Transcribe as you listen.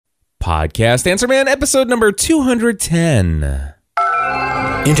Podcast Answer Man, episode number 210.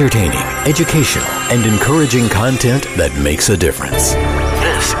 Entertaining, educational, and encouraging content that makes a difference.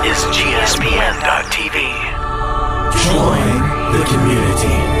 This is GSPN.TV. Join the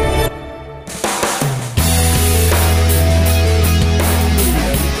community.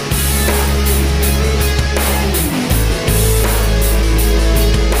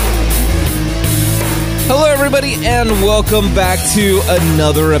 Hello, everybody, and welcome back to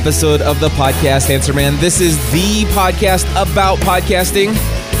another episode of the Podcast Answer Man. This is the podcast about podcasting,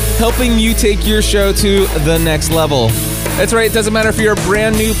 helping you take your show to the next level. That's right. It doesn't matter if you're a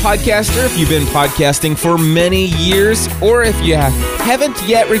brand new podcaster, if you've been podcasting for many years, or if you haven't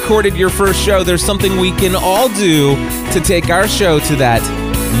yet recorded your first show. There's something we can all do to take our show to that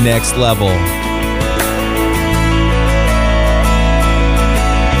next level.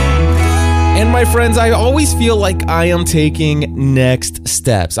 And my friends, I always feel like I am taking next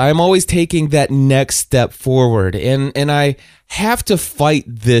steps. I'm always taking that next step forward. And I have to fight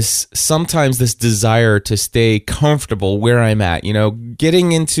sometimes this desire to stay comfortable where I'm at,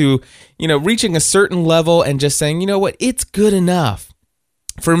 getting into, reaching a certain level and just saying, you know what, it's good enough.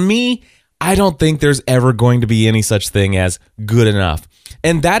 For me, I don't think there's ever going to be any such thing as good enough.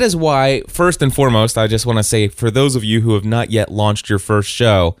 And that is why, first and foremost, I just want to say, for those of you who have not yet launched your first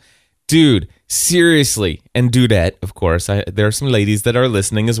show, dude, seriously, and dudette, of course, there are some ladies that are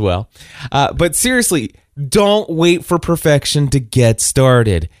listening as well, but seriously, don't wait for perfection to get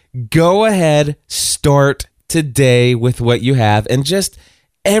started. Go ahead, start today with what you have, and just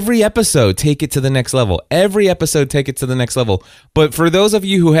every episode, take it to the next level. Every episode, take it to the next level. But for those of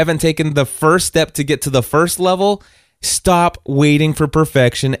you who haven't taken the first step to get to the first level, stop waiting for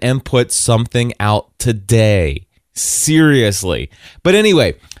perfection and put something out today. Seriously. But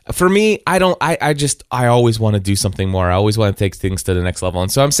anyway, for me, I always want to do something more. I always want to take things to the next level. And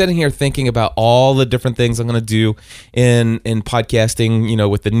so I'm sitting here thinking about all the different things I'm going to do in podcasting,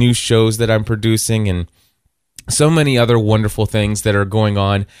 with the new shows that I'm producing and so many other wonderful things that are going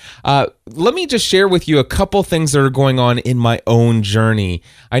on. Let me just share with you a couple things that are going on in my own journey.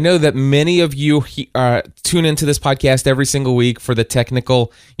 I know that many of you tune into this podcast every single week for the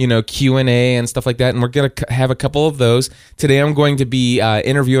technical, Q&A and stuff like that, and we're going to have a couple of those. Today I'm going to be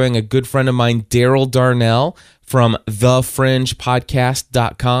interviewing a good friend of mine, Darrell from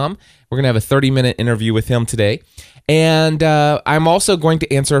thefringepodcast.com. We're going to have a 30-minute interview with him today. And I'm also going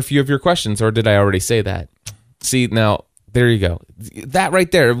to answer a few of your questions, or did I already say that? See, now, there you go. That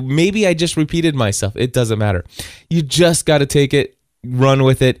right there, maybe I just repeated myself. It doesn't matter. You just got to take it, run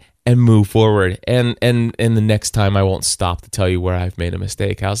with it, and move forward. And the next time I won't stop to tell you where I've made a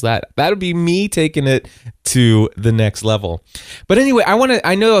mistake. How's that? That'll be me taking it to the next level. But anyway,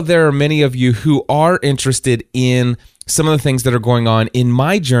 I know there are many of you who are interested in some of the things that are going on in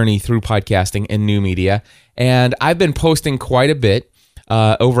my journey through podcasting and new media. And I've been posting quite a bit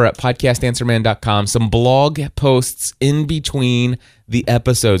over at podcastanswerman.com, some blog posts in between the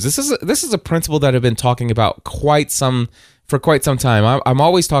episodes. This is a principle that I've been talking about for quite some time. I'm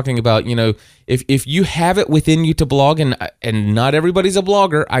always talking about, if you have it within you to blog, and not everybody's a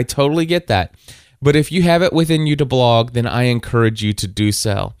blogger, I totally get that. But if you have it within you to blog, then I encourage you to do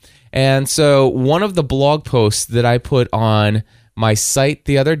so. And so one of the blog posts that I put on my site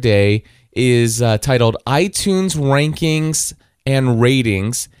the other day is titled iTunes Rankings and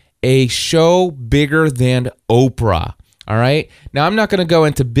Ratings, a show bigger than Oprah. All right. Now, I'm not going to go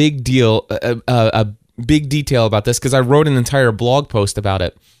into big detail about this because I wrote an entire blog post about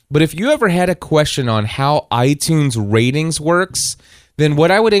it. But if you ever had a question on how iTunes Ratings works, then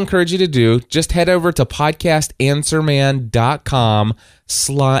what I would encourage you to do, just head over to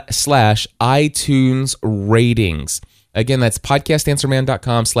podcastanswerman.com/iTunes Ratings. Again, that's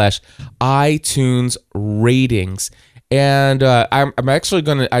podcastanswerman.com/iTunes Ratings. And I'm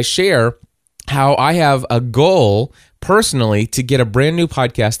actually I share how I have a goal personally to get a brand new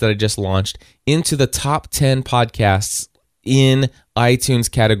podcast that I just launched into the top 10 podcasts in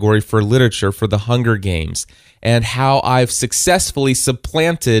iTunes category for literature for the Hunger Games, and how I've successfully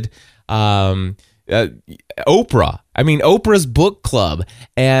supplanted Oprah. I mean, Oprah's book club,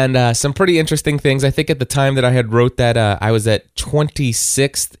 and some pretty interesting things. I think at the time that I had wrote that, I was at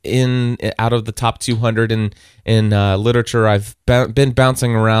 26th out of the top 200 in literature. I've been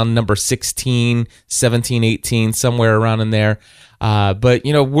bouncing around number 16, 17, 18, somewhere around in there. But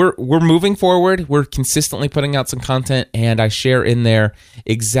we're moving forward. We're consistently putting out some content, and I share in there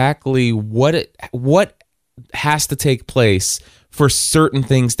exactly what has to take place for certain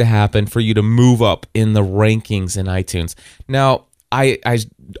things to happen for you to move up in the rankings in iTunes. Now, I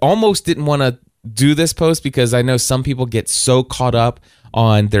almost didn't want to do this post because I know some people get so caught up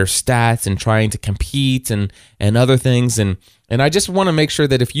on their stats and trying to compete and other things. And I just want to make sure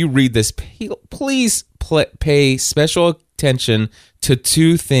that if you read this, please pay special attention to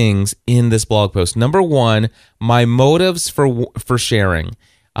two things in this blog post. Number one, my motives for sharing.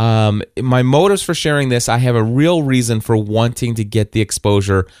 My motives for sharing this, I have a real reason for wanting to get the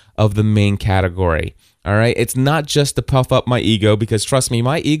exposure of the main category. All right, it's not just to puff up my ego, because trust me,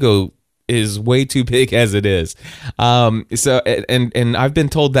 my ego is way too big as it is. So I've been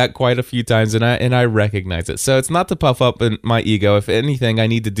told that quite a few times, and I recognize it. So it's not to puff up my ego. If anything, I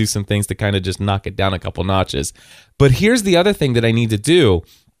need to do some things to kind of just knock it down a couple notches. But here's the other thing that I need to do,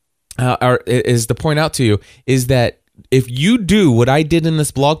 is to point out to you, is that if you do what I did in this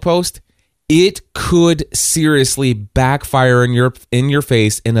blog post, it could seriously backfire in your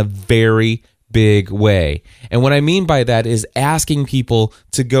face in a very big way. And what I mean by that is asking people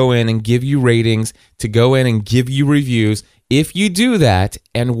to go in and give you ratings, to go in and give you reviews. If you do that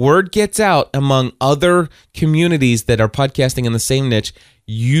and word gets out among other communities that are podcasting in the same niche,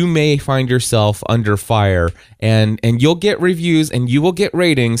 you may find yourself under fire, and you'll get reviews and you will get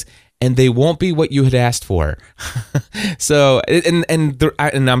ratings, and they won't be what you had asked for. So,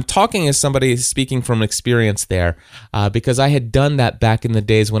 and I'm talking as somebody speaking from experience there, because I had done that back in the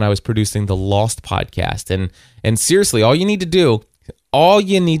days when I was producing the Lost podcast. And seriously, all you need to do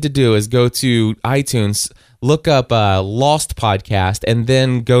is go to iTunes, look up Lost podcast, and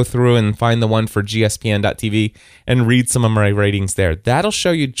then go through and find the one for gspn.tv and read some of my ratings there. That'll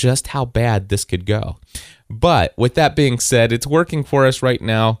show you just how bad this could go. But with that being said, it's working for us right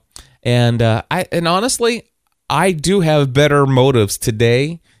now. And honestly, I do have better motives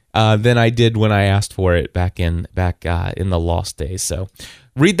today than I did when I asked for it back in the Lost days. So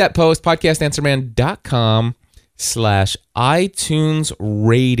read that post, podcastanswerman.com/iTunes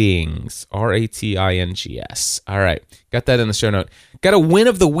ratings, ratings. All right, got that in the show note. Got a win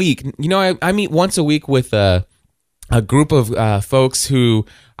of the week. You know, I meet once a week with a group of folks who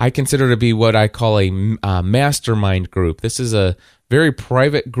I consider to be what I call a mastermind group. This is a very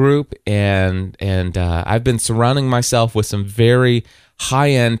private group, and I've been surrounding myself with some very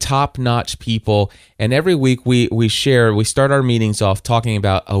high-end, top-notch people, and every week we start our meetings off talking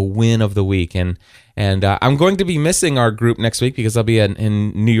about a win of the week, and I'm going to be missing our group next week because I'll be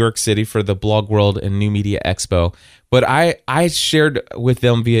in New York City for the Blog World and New Media Expo. But I shared with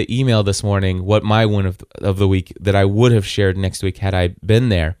them via email this morning what my win of the week that I would have shared next week had I been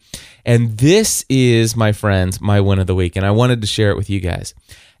there. And this is, my friends, my win of the week, and I wanted to share it with you guys.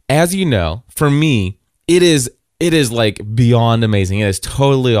 As you know, for me, it is like beyond amazing. It is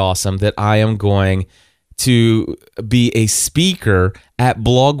totally awesome that I am going to be a speaker at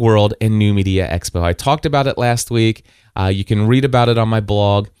Blog World and New Media Expo. I talked about it last week. You can read about it on my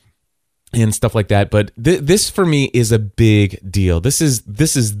blog and stuff like that. But this for me is a big deal. This is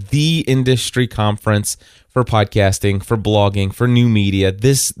the industry conference for podcasting, for blogging, for new media.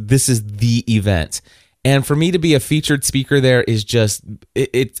 This is the event. And for me to be a featured speaker there is just,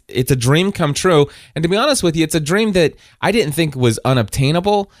 it's a dream come true. And to be honest with you, it's a dream that I didn't think was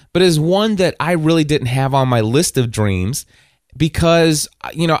unobtainable, but is one that I really didn't have on my list of dreams, because,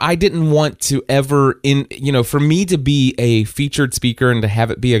 you know, I didn't want to ever, for me to be a featured speaker and to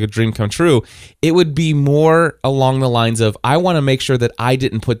have it be a dream come true, it would be more along the lines of, I want to make sure that I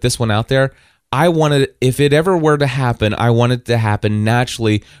didn't put this one out there. I wanted, if it ever were to happen, I wanted it to happen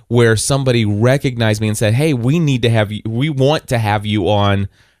naturally, where somebody recognized me and said, hey, we want to have you on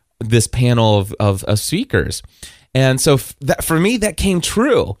this panel of speakers. And so that, for me, that came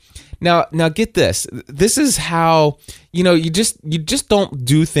true. Now get this. This is how, you just don't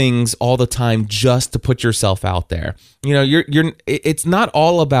do things all the time just to put yourself out there. It's not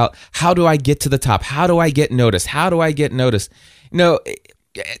all about how do I get to the top? How do I get noticed? How do I get noticed?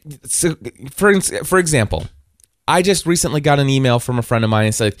 So, for example, I just recently got an email from a friend of mine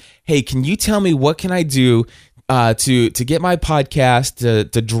and said, hey, can you tell me what can I do to get my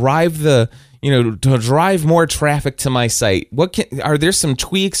podcast to drive to drive more traffic to my site? Are there some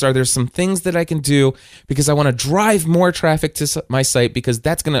tweaks? Are there some things that I can do? Because I want to drive more traffic to my site, because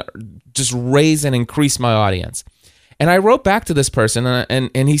that's going to just raise and increase my audience. And I wrote back to this person,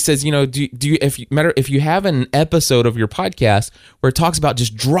 and he says, if you have an episode of your podcast where it talks about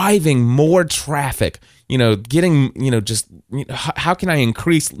just driving more traffic, getting, how can I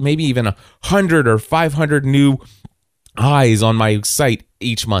increase maybe even 100 or 500 new eyes on my site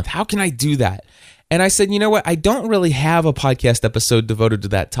each month? How can I do that? And I said, you know what? I don't really have a podcast episode devoted to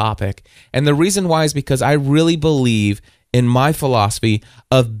that topic. And the reason why is because I really believe in my philosophy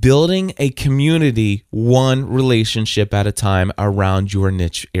of building a community one relationship at a time around your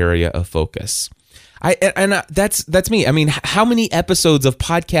niche area of focus. That's me. I mean, how many episodes of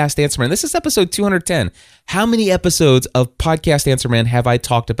Podcast Answer Man? This is episode 210. How many episodes of Podcast Answer Man have I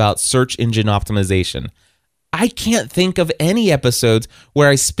talked about search engine optimization? I can't think of any episodes where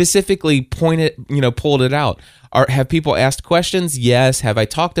I specifically pulled it out. Have people asked questions? Yes. Have I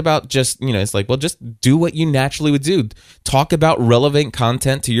talked about just, it's like, well, just do what you naturally would do. Talk about relevant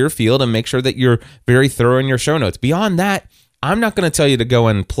content to your field and make sure that you're very thorough in your show notes. Beyond that, I'm not going to tell you to go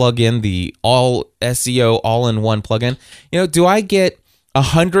and plug in the all SEO all-in-one plugin. Do I get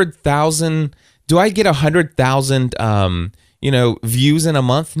 100,000? Do I get 100,000? Views in a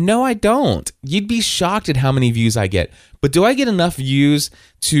month? No, I don't. You'd be shocked at how many views I get. But do I get enough views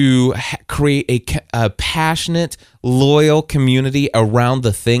to create a passionate, loyal community around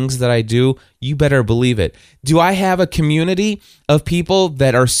the things that I do? You better believe it. Do I have a community of people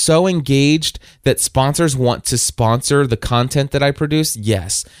that are so engaged that sponsors want to sponsor the content that I produce?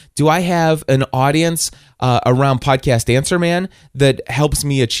 Yes. Do I have an audience around Podcast Answer Man that helps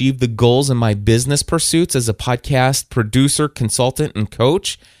me achieve the goals in my business pursuits as a podcast producer, consultant, and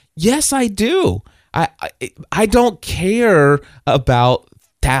coach? Yes, I do. I don't care about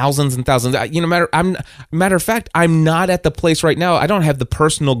thousands and thousands. Matter of fact, I'm not at the place right now. I don't have the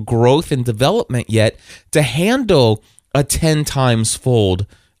personal growth and development yet to handle a 10 times fold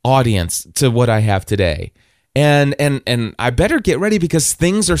audience to what I have today. And I better get ready because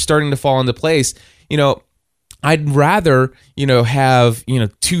things are starting to fall into place. I'd rather, have,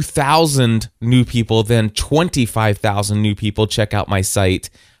 2,000 new people than 25,000 new people check out my site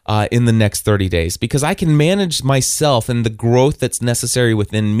in the next 30 days because I can manage myself and the growth that's necessary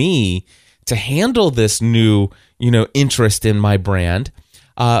within me to handle this new, interest in my brand,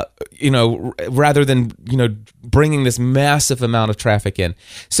 rather than, bringing this massive amount of traffic in.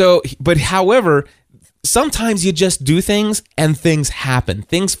 So, but however, sometimes you just do things and things happen.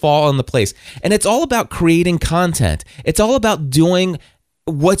 Things fall into place. And it's all about creating content. It's all about doing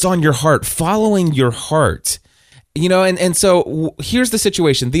what's on your heart, following your heart. And so here's the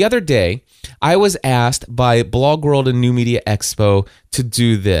situation. The other day, I was asked by Blog World and New Media Expo to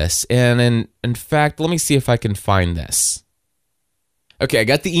do this. And in fact, let me see if I can find this. Okay, I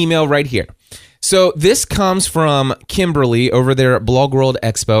got the email right here. So this comes from Kimberly over there at Blog World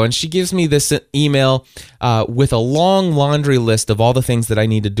Expo, and she gives me this email with a long laundry list of all the things that I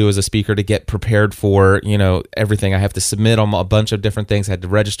need to do as a speaker to get prepared for, everything. I have to submit on a bunch of different things. I had to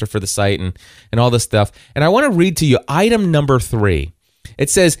register for the site and all this stuff. And I want to read to you item number 3. It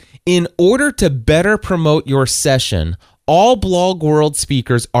says, in order to better promote your session, all Blog World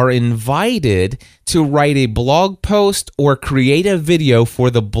speakers are invited to write a blog post or create a video for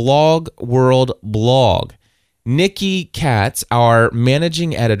the Blog World blog. Nikki Katz, our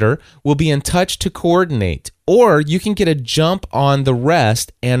managing editor, will be in touch to coordinate, or you can get a jump on the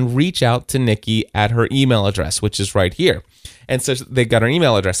rest and reach out to Nikki at her email address, which is right here. And so they got her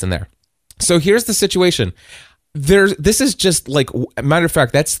email address in there. So here's the situation. This is just like, matter of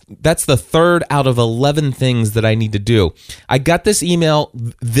fact, that's the 3rd out of 11 things that I need to do. I got this email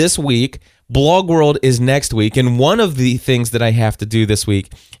this week. Blog World is next week, and one of the things that I have to do this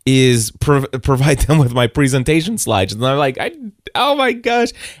week is provide them with my presentation slides. And I'm like, oh my gosh!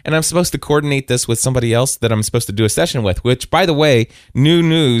 And I'm supposed to coordinate this with somebody else that I'm supposed to do a session with. Which, by the way, new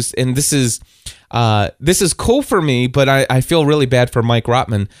news, and this is cool for me, but I feel really bad for Mike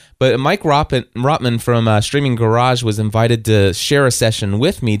Rotman. But Mike Rotman from Streaming Garage was invited to share a session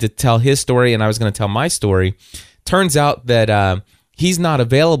with me to tell his story, and I was going to tell my story. Turns out that he's not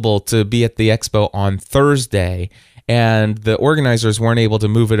available to be at the expo on Thursday, and the organizers weren't able to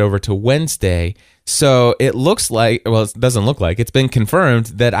move it over to Wednesday. So it looks like, well, it doesn't look like, it's been confirmed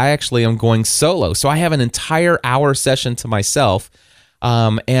that I actually am going solo. So I have an entire hour session to myself.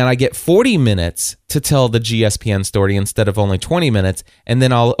 And I get 40 minutes to tell the GSPN story instead of only 20 minutes, and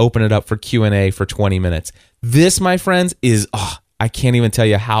then I'll open it up for Q&A for 20 minutes. This, my friends, is, I can't even tell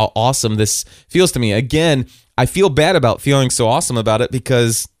you how awesome this feels to me. Again, I feel bad about feeling so awesome about it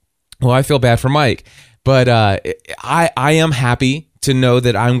because, well, I feel bad for Mike. But I am happy to know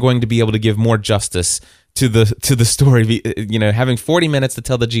that I'm going to be able to give more justice to the story. Having 40 minutes to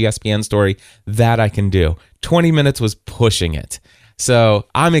tell the GSPN story, that I can do. 20 minutes was pushing it. So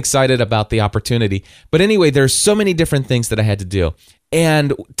I'm excited about the opportunity. But anyway, there's so many different things that I had to do.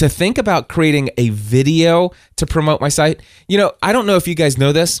 And to think about creating a video to promote my site, I don't know if you guys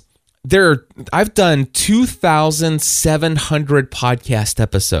know this. I've done 2,700 podcast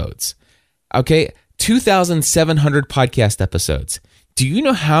episodes. Okay, 2,700 podcast episodes. Do you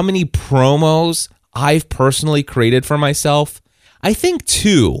know how many promos I've personally created for myself? I think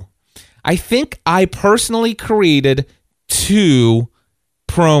 2. I think I personally created 2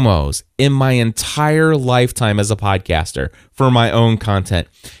 promos in my entire lifetime as a podcaster for my own content.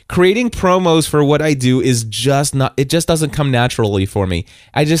 Creating promos for what I do is just not, it just doesn't come naturally for me.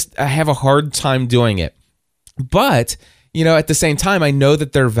 I have a hard time doing it. But, you know, at the same time, I know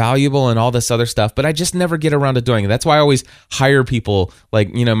that they're valuable and all this other stuff, but I just never get around to doing it. That's why I always hire people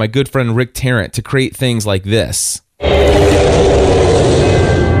like, you know, my good friend Rick Tarrant to create things like this.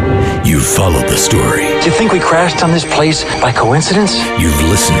 You've followed the story. Do you think we crashed on this place by coincidence? You've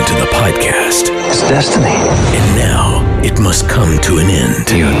listened to the podcast. It's destiny. And now it must come to an end.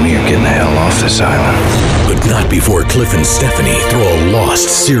 You and me are getting the hell off this island. But not before Cliff and Stephanie throw a Lost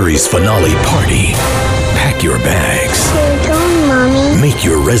series finale party. Pack your bags. Where are you going, Mommy? Make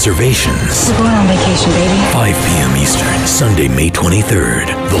your reservations. We're going on vacation, baby. 5 p.m. Eastern, Sunday, May 23rd.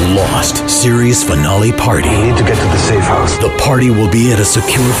 The Lost series finale party. We need to get to the safe house. The party will be at a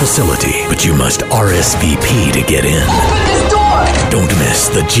secure facility, but you must RSVP to get in. Open this door! Don't miss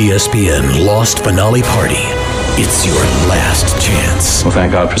the GSPN Lost finale party. It's your last chance. Well,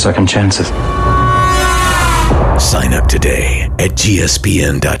 thank God for second chances. Sign up today at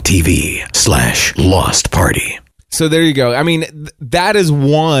gspn.tv/Lost Party. So there you go. I mean, that is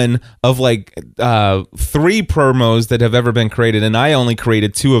one of like 3 promos that have ever been created, and I only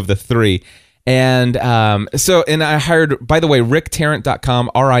created 2 of the 3. And and I hired, by the way,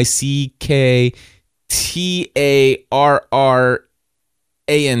 ricktarrant.com, RickTarrant,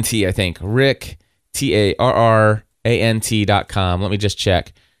 I think. Rick, TARRANT.com. Let me just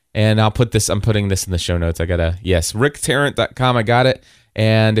check. And I'm putting this in the show notes. ricktarrant.com. I got it.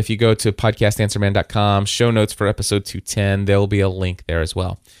 And if you go to podcastanswerman.com, show notes for episode 210, there will be a link there as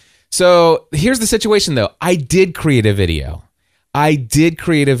well. So here's the situation, though. I did create a video. In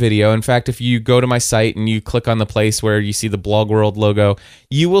fact, if you go to my site and you click on the place where you see the Blog World logo,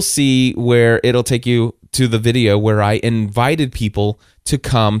 you will see where it'll take you to the video where I invited people to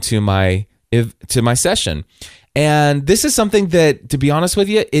come to my session. And this is something that, to be honest with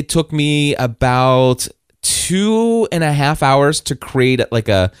you, it took me about 2.5 hours to create like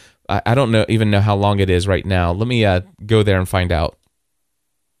I don't even know how long it is right now. Let me go there and find out.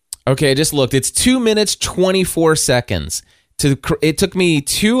 Okay, I just looked. It's 2 minutes, 24 seconds. It took me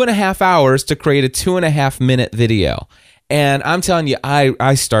 2.5 hours to create a 2.5 minute video. And I'm telling you,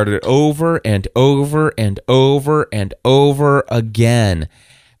 I started over and over and over and over again.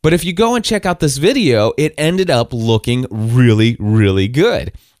 But if you go and check out this video, it ended up looking really, really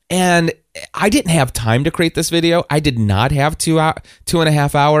good. And I didn't have time to create this video. I did not have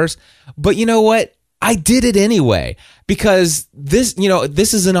 2.5 hours. But you know what? I did it anyway, because this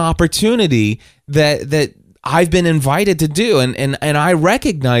is an opportunity that I've been invited to do. And I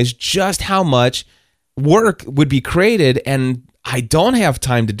recognize just how much work would be created. And I don't have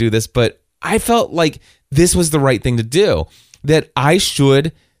time to do this, but I felt like this was the right thing to do, that I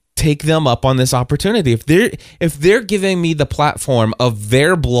should take them up on this opportunity. If they're giving me the platform of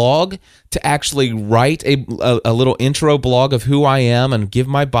their blog to actually write a little intro blog of who I am and give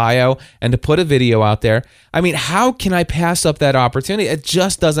my bio and to put a video out there, I mean, how can I pass up that opportunity? It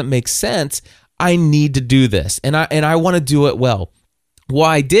just doesn't make sense. I need to do this, and I want to do it well. Well,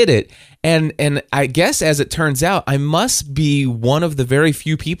 I did it, and I guess as it turns out, I must be one of the very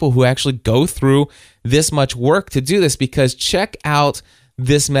few people who actually go through this much work to do this, because check out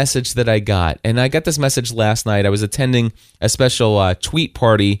this message that I got. And I got this message last night. I was attending a special tweet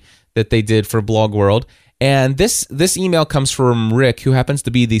party that they did for Blog World. And this email comes from Rick, who happens to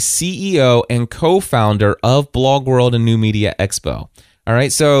be the CEO and co-founder of Blog World and New Media Expo. All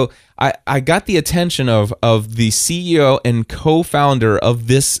right, so I got the attention of the CEO and co-founder of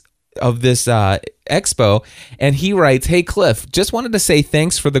this expo, and he writes, "Hey Cliff, just wanted to say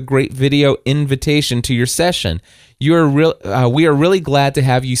thanks for the great video invitation to your session. We are really glad to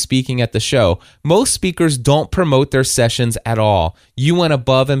have you speaking at the show. Most speakers don't promote their sessions at all. You went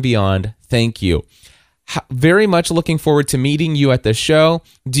above and beyond. Thank you. Very much looking forward to meeting you at the show.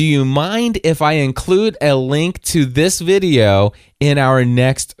 Do you mind if I include a link to this video in our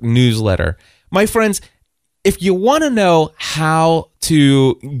next newsletter?" My friends, if you want to know how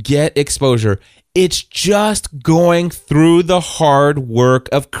to get exposure, it's just going through the hard work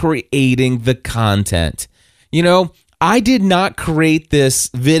of creating the content. You know, I did not create this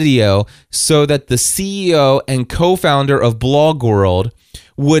video so that the CEO and co-founder of Blog World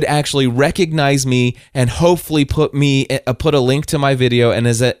would actually recognize me and hopefully put a link to my video and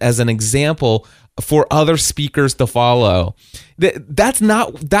as an example for other speakers to follow.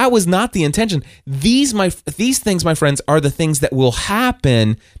 That was not the intention. These things, my friends, are the things that will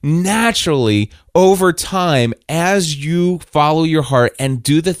happen naturally over time as you follow your heart and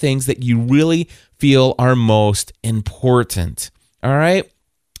do the things that you really feel are most important. All right?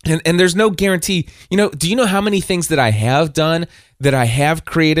 And there's no guarantee. Do you know how many things that I have done, that I have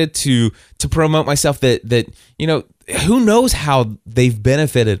created to promote myself that who knows how they've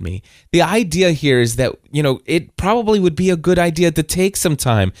benefited me? The idea here is that, it probably would be a good idea to take some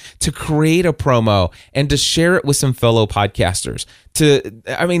time to create a promo and to share it with some fellow podcasters.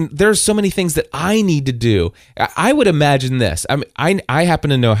 There's so many things that I need to do. I would imagine this. I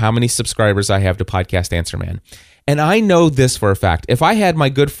happen to know how many subscribers I have to Podcast Answer Man. And I know this for a fact. If I had my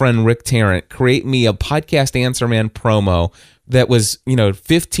good friend Rick Tarrant create me a Podcast Answer Man promo that was,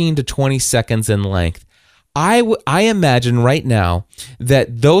 15 to 20 seconds in length, I imagine right now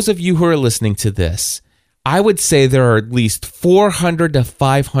that those of you who are listening to this, I would say there are at least 400 to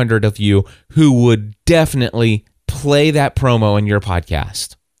 500 of you who would definitely play that promo in your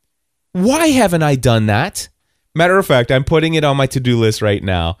podcast. Why haven't I done that? Matter of fact, I'm putting it on my to-do list right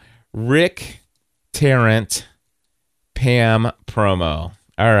now. Rick Tarrant Pam promo.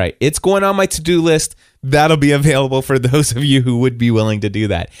 All right, it's going on my to-do list. That'll be available for those of you who would be willing to do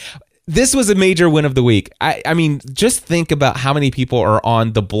that. This was a major win of the week. I mean, just think about how many people are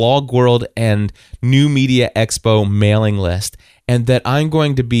on the Blog World and New Media Expo mailing list, and that I'm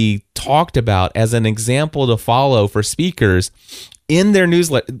going to be talked about as an example to follow for speakers in their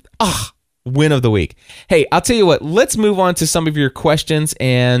newsletter. Win of the week. Hey, I'll tell you what, let's move on to some of your questions,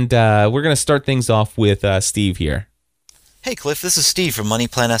 and we're going to start things off with Steve here. Hey Cliff, this is Steve from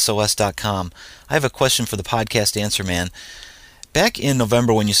MoneyPlanSOS.com. I have a question for the Podcast Answer Man. Back in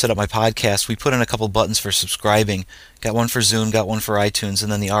November when you set up my podcast, we put in a couple buttons for subscribing. Got one for Zoom, got one for iTunes,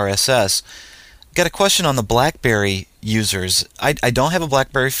 and then the RSS. Got a question on the BlackBerry users. I don't have a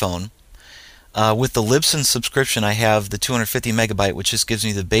BlackBerry phone. With the Libsyn subscription, I have the 250 megabyte, which just gives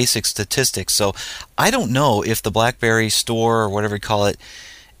me the basic statistics. So I don't know if the BlackBerry store, or whatever you call it,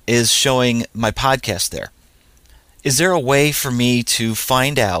 is showing my podcast there. Is there a way for me to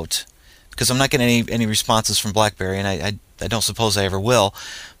find out, because I'm not getting any responses from BlackBerry, and I don't suppose I ever will,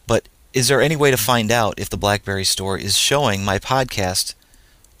 but is there any way to find out if the BlackBerry store is showing my podcast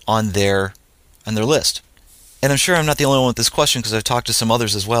on their list? And I'm sure I'm not the only one with this question, because I've talked to some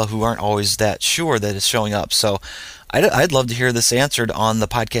others as well who aren't always that sure that it's showing up. So I'd love to hear this answered on the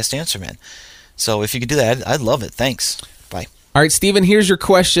Podcast Answer Man. So if you could do that, I'd love it. Thanks. Bye. All right, Stephen, here's your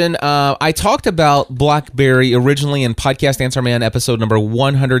question. I talked about BlackBerry originally in Podcast Answer Man episode number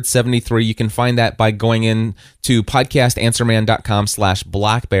 173. You can find that by going in to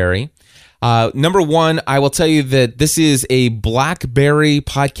podcastanswerman.com/BlackBerry. Number one, I will tell you that this is a BlackBerry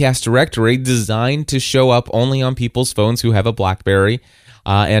podcast directory designed to show up only on people's phones who have a BlackBerry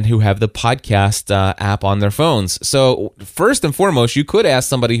and who have the podcast app on their phones. So first and foremost, you could ask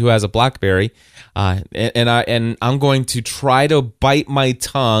somebody who has a BlackBerry, and I'm going to try to bite my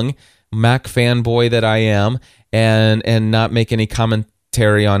tongue, Mac fanboy that I am, and not make any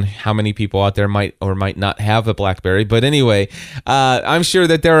commentary on how many people out there might or might not have a BlackBerry. But anyway, I'm sure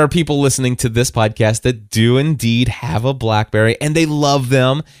that there are people listening to this podcast that do indeed have a BlackBerry, and they love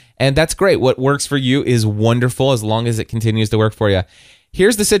them, and that's great. What works for you is wonderful as long as it continues to work for you.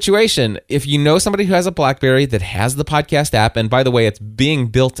 Here's the situation. If you know somebody who has a BlackBerry that has the podcast app, and by the way, it's being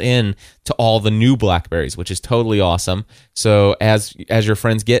built in to all the new BlackBerries, which is totally awesome. So as your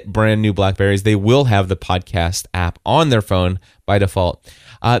friends get brand new BlackBerries, they will have the podcast app on their phone by default.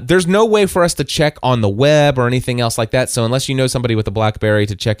 There's no way for us to check on the web or anything else like that. So unless you know somebody with a BlackBerry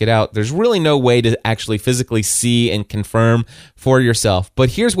to check it out, there's really no way to actually physically see and confirm for yourself.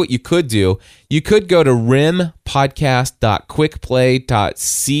 But here's what you could do. You could go to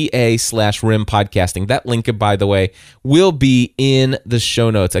rimpodcast.quickplay.ca/rimpodcasting. That link, by the way, will be in the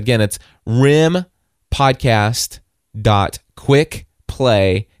show notes. Again, it's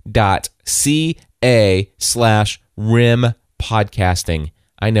rimpodcast.quickplay.ca/rimpodcasting.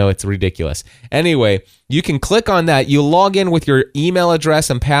 I know it's ridiculous. Anyway, you can click on that. You log in with your email address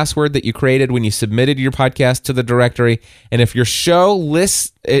and password that you created when you submitted your podcast to the directory. And if your show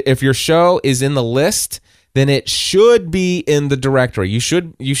is in the list, then it should be in the directory. You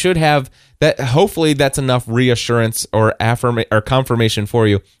should have that. Hopefully, that's enough reassurance or confirmation for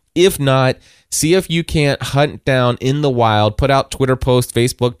you. If not, see if you can't hunt down in the wild, put out Twitter posts,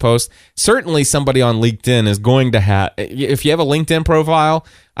 Facebook posts. Certainly somebody on LinkedIn is going to have, if you have a LinkedIn profile,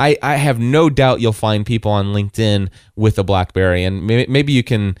 I have no doubt you'll find people on LinkedIn with a BlackBerry, and maybe you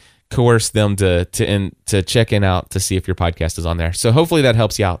can coerce them to check in out to see if your podcast is on there. So hopefully that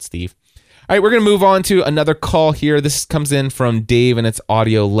helps you out, Steve. All right, we're going to move on to another call here. This comes in from Dave, and it's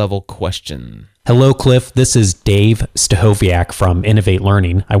audio level question. Hello, Cliff. This is Dave Stahoviak from Innovate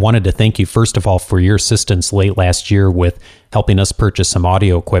Learning. I wanted to thank you, first of all, for your assistance late last year with helping us purchase some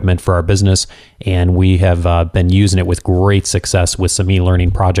audio equipment for our business. And we have been using it with great success with some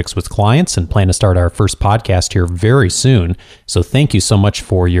e-learning projects with clients and plan to start our first podcast here very soon. So thank you so much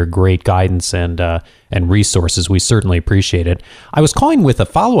for your great guidance and resources. We certainly appreciate it. I was calling with a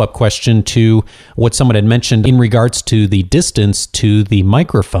follow-up question to what someone had mentioned in regards to the distance to the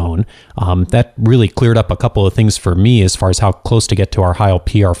microphone. That really cleared up a couple of things for me as far as how close to get to our Heil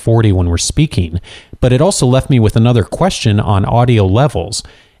PR40 when we're speaking. But it also left me with another question on audio levels.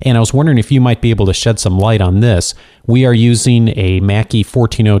 And I was wondering if you might be able to shed some light on this. We are using a Mackie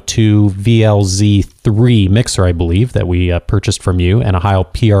 1402 VLZ3 mixer, I believe, that we purchased from you, and a Heil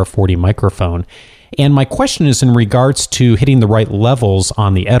PR40 microphone. And my question is in regards to hitting the right levels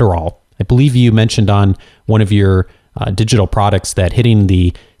on the Darrell. I believe you mentioned on one of your digital products that hitting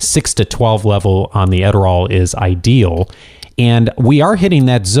the 6 to 12 level on the Darrell is ideal. And we are hitting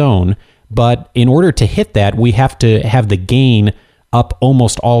that zone, but in order to hit that, we have to have the gain up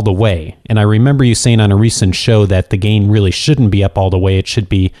almost all the way. And I remember you saying on a recent show that the gain really shouldn't be up all the way. It should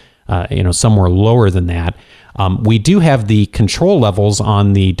be somewhere lower than that. We do have the control levels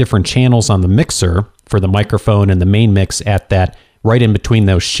on the different channels on the mixer for the microphone and the main mix at that right in between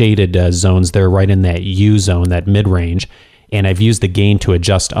those shaded zones there, right in that U zone, that mid-range. And I've used the gain to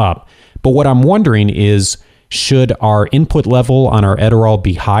adjust up. But what I'm wondering is, should our input level on our Darrell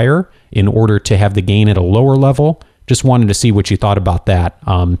be higher in order to have the gain at a lower level? Just wanted to see what you thought about that.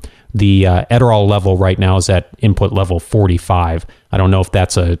 The Darrell level right now is at input level 45. I don't know if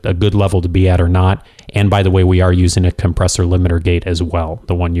that's a good level to be at or not. And by the way, we are using a compressor limiter gate as well,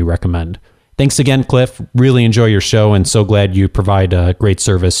 the one you recommend. Thanks again, Cliff. Really enjoy your show and so glad you provide great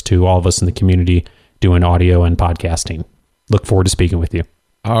service to all of us in the community doing audio and podcasting. Look forward to speaking with you.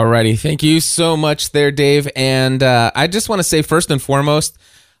 Alrighty, thank you so much there, Dave. And I just want to say first and foremost,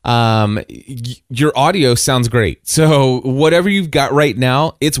 your audio sounds great. So whatever you've got right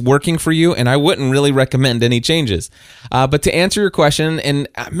now, it's working for you, and I wouldn't really recommend any changes. But to answer your question, and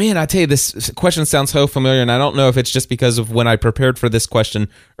man, I tell you, this question sounds so familiar, and I don't know if it's just because of when I prepared for this question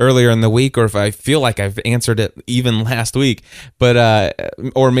earlier in the week, or if I feel like I've answered it even last week, but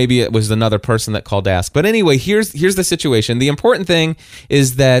or maybe it was another person that called to ask. But anyway, here's the situation. The important thing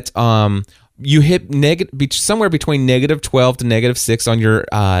is that you hit somewhere between -12 to -6 on your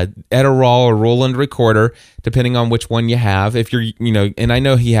Darrell or Roland recorder, depending on which one you have. If you're, and I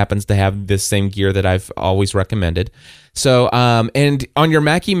know he happens to have this same gear that I've always recommended. So, and on your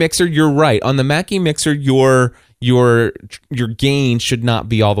Mackie mixer, you're right. On the Mackie mixer, your gain should not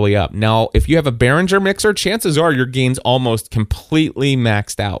be all the way up. Now, if you have a Behringer mixer, chances are your gain's almost completely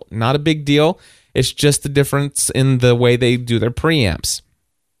maxed out. Not a big deal. It's just the difference in the way they do their preamps.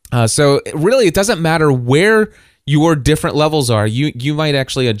 So really, it doesn't matter where your different levels are. You might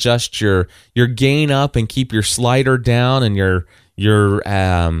actually adjust your gain up and keep your slider down and your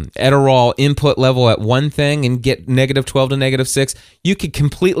Darrell input level at one thing and get -12 to -6. You could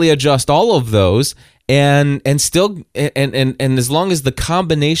completely adjust all of those and still and as long as the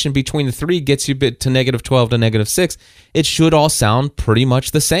combination between the three gets you to -12 to -6, it should all sound pretty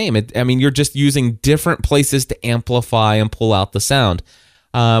much the same. You're just using different places to amplify and pull out the sound.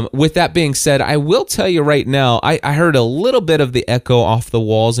 With that being said, I will tell you right now, I heard a little bit of the echo off the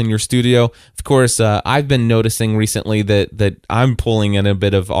walls in your studio. Of course, I've been noticing recently that I'm pulling in a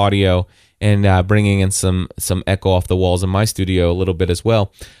bit of audio and bringing in some echo off the walls in my studio a little bit as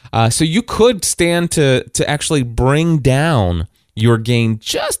well. So you could stand to actually bring down your gain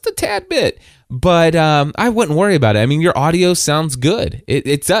just a tad bit, but I wouldn't worry about it. Your audio sounds good.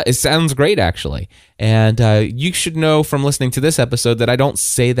 It sounds great, actually. And you should know from listening to this episode that I don't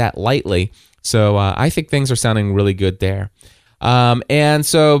say that lightly. So I think things are sounding really good there. And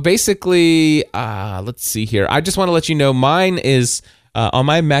so basically, let's see here. I just want to let you know mine is on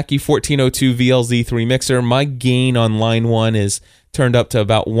my Mackie 1402 VLZ3 mixer. My gain on line 1 is turned up to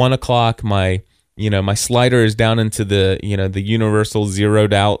about 1 o'clock. My slider is down into the universal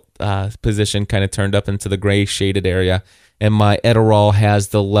zeroed out position, kind of turned up into the gray shaded area. And my Darrell has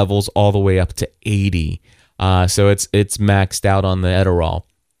the levels all the way up to 80. So it's maxed out on the Darrell.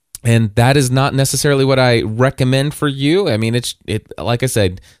 And that is not necessarily what I recommend for you. It's like I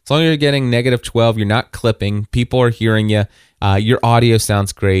said, as long as you're getting -12, you're not clipping, people are hearing you, your audio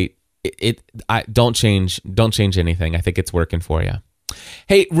sounds great. Don't change anything. I think it's working for you.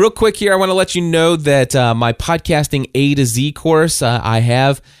 Hey, real quick here, I want to let you know that my podcasting A to Z course, I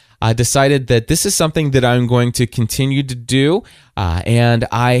have decided that this is something that I'm going to continue to do, and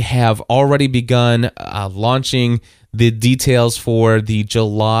I have already begun launching the details for the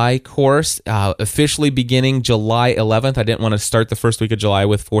July course, officially beginning July 11th. I didn't want to start the first week of July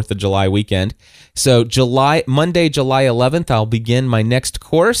with 4th of July weekend. So Monday, July 11th, I'll begin my next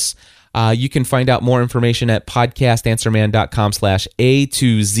course. You can find out more information at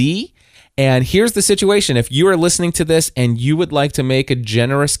podcastanswerman.com/A2Z. And here's the situation. If you are listening to this and you would like to make a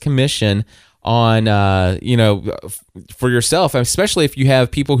generous commission on, for yourself, especially if you have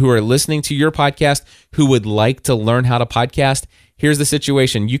people who are listening to your podcast who would like to learn how to podcast, here's the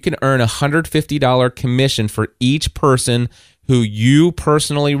situation. You can earn a $150 commission for each person who you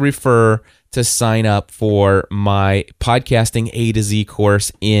personally refer to sign up for my podcasting A to Z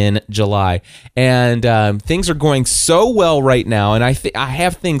course in July. And things are going so well right now, and I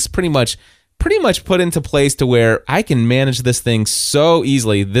have things pretty much put into place to where I can manage this thing so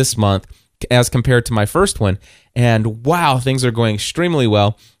easily this month as compared to my first one. And wow, things are going extremely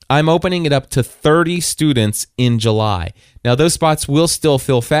well. I'm opening it up to 30 students in July. Now, those spots will still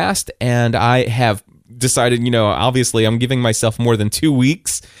fill fast, and I have decided, obviously I'm giving myself more than 2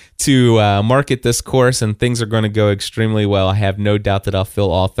 weeks to market this course, and things are going to go extremely well. I have no doubt that I'll fill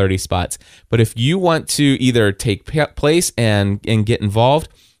all 30 spots. But if you want to either take place and get involved,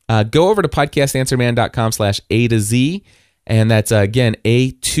 go over to podcastanswerman.com/A to Z, and that's, again,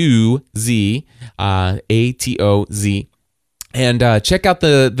 A2Z, ATOZ. And check out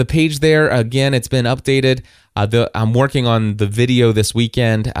the page there. Again, it's been updated. I'm working on the video this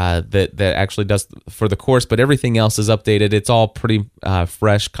weekend that actually does for the course, but everything else is updated. It's all pretty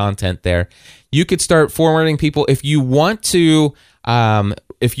fresh content there. You could start forwarding people if you want to.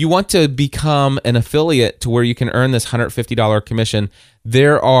 If you want to become an affiliate to where you can earn this $150 commission,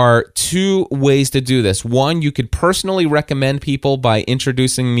 there are 2 ways to do this. One, you could personally recommend people by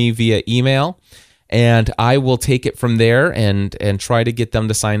introducing me via email, and I will take it from there and try to get them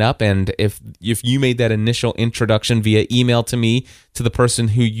to sign up. And if you made that initial introduction via email to me, to the person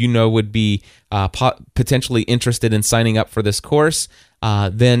who would be potentially interested in signing up for this course,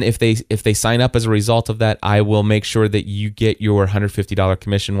 then if they sign up as a result of that, I will make sure that you get your $150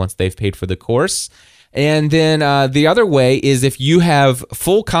 commission once they've paid for the course. And then the other way is if you have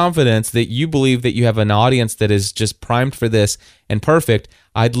full confidence that you believe that you have an audience that is just primed for this and perfect,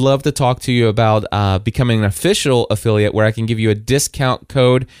 I'd love to talk to you about becoming an official affiliate where I can give you a discount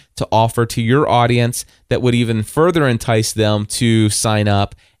code to offer to your audience that would even further entice them to sign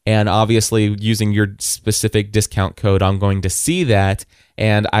up. And obviously, using your specific discount code, I'm going to see that,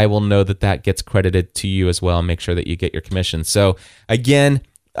 and I will know that gets credited to you as well and make sure that you get your commission. So again,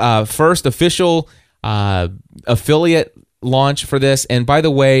 first official affiliate launch for this. And by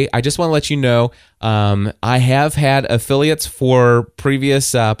the way, I just want to let you know, I have had affiliates for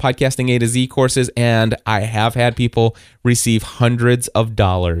previous podcasting A to Z courses, and I have had people receive hundreds of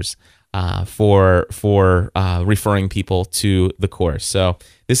dollars for referring people to the course. So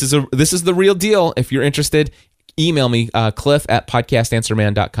this is the real deal. If you're interested, email me,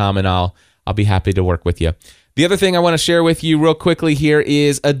 cliff@podcastanswerman.com, and I'll be happy to work with you. The other thing I want to share with you real quickly here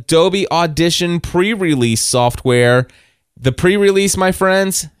is Adobe Audition pre-release software. The pre-release, my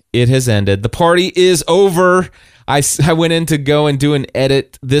friends, it has ended. The party is over. I went in to go and do an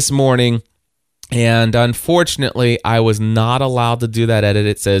edit this morning, and unfortunately, I was not allowed to do that edit.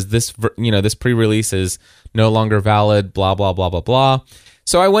 It says this pre-release is no longer valid, blah, blah, blah, blah, blah.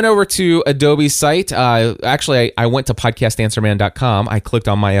 So I went over to Adobe's site. Actually, I went to podcastanswerman.com. I clicked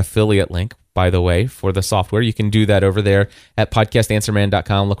on my affiliate link, by the way, for the software. You can do that over there at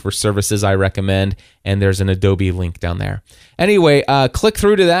podcastanswerman.com. Look for services I recommend, and there's an Adobe link down there. Anyway, click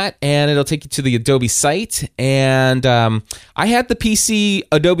through to that, and it'll take you to the Adobe site. And I had the PC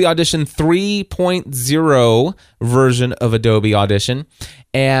Adobe Audition 3.0 version of Adobe Audition,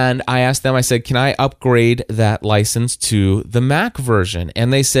 and I asked them, I said, can I upgrade that license to the Mac version?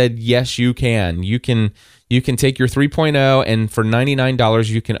 And they said, yes, you can. You can take your 3.0, and for $99,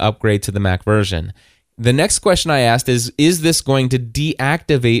 you can upgrade to the Mac version. The next question I asked is this going to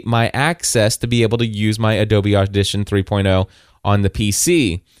deactivate my access to be able to use my Adobe Audition 3.0 on the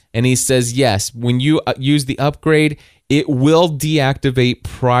PC? And he says, yes, when you use the upgrade, it will deactivate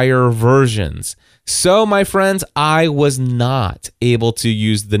prior versions. So, my friends, I was not able to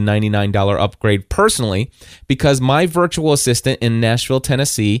use the $99 upgrade personally because my virtual assistant in Nashville,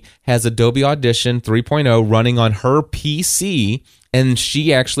 Tennessee has Adobe Audition 3.0 running on her PC, and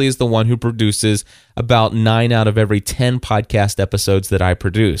she actually is the one who produces about 9 out of every 10 podcast episodes that I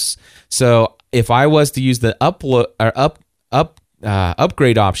produce. So, if I was to use the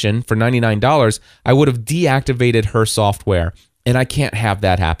upgrade option for $99, I would have deactivated her software. And I can't have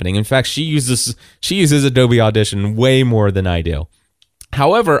that happening. In fact, she uses Adobe Audition way more than I do.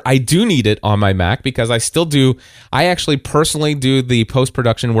 However, I do need it on my Mac because I actually personally do the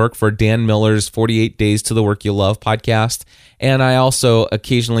post-production work for Dan Miller's 48 Days to the Work You Love podcast. And I also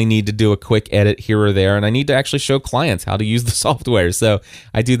occasionally need to do a quick edit here or there. And I need to actually show clients how to use the software. So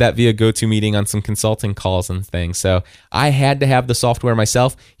I do that via GoToMeeting on some consulting calls and things. So I had to have the software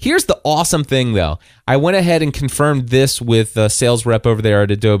myself. Here's the awesome thing though. I went ahead and confirmed this with a sales rep over there at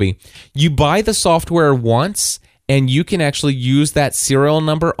Adobe. You buy the software once, and you can actually use that serial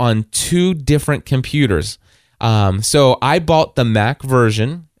number on 2 different computers. So I bought the Mac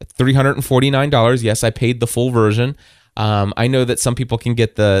version, $349. Yes, I paid the full version. I know that some people can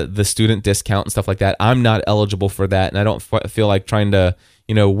get the student discount and stuff like that. I'm not eligible for that, and I don't feel like trying to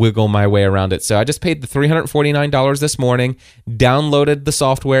wiggle my way around it. So I just paid the $349 this morning, downloaded the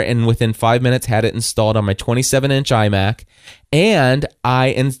software, and within 5 minutes had it installed on my 27-inch iMac, and I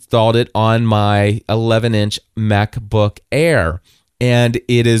installed it on my 11-inch MacBook Air, and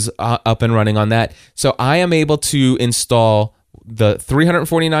it is up and running on that. So I am able to install the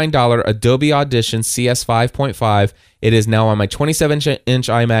 $349 Adobe Audition CS 5.5. It is now on my 27-inch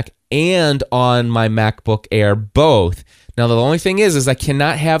iMac and on my MacBook Air, both. Now, the only thing is I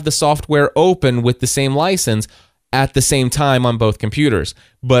cannot have the software open with the same license at the same time on both computers.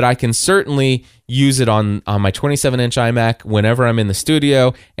 But I can certainly use it on my 27-inch iMac whenever I'm in the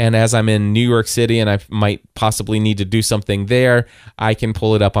studio, and as I'm in New York City and I might possibly need to do something there, I can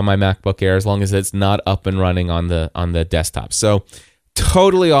pull it up on my MacBook Air as long as it's not up and running on the desktop. So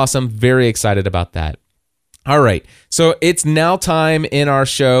totally awesome. Very excited about that. All right. So it's now time in our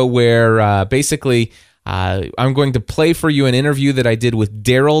show where basically I'm going to play for you an interview that I did with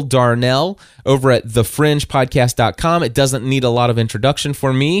Darnell over at thefringepodcast.com. It doesn't need a lot of introduction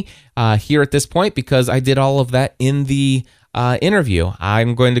for me here at this point because I did all of that in the interview.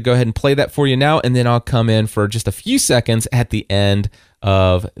 I'm going to go ahead and play that for you now, and then I'll come in for just a few seconds at the end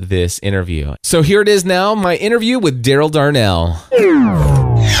of this interview. So here it is now, my interview with Darnell.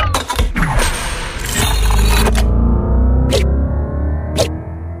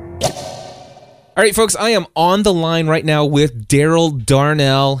 All right, folks, I am on the line right now with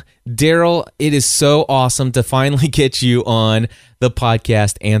Darnell. Darrell, it is so awesome to finally get you on the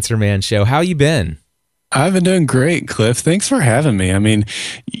podcast Answer Man show. How you been? I've been doing great, Cliff. Thanks for having me. I mean,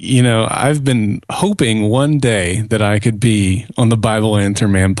 I've been hoping one day that I could be on the Bible Answer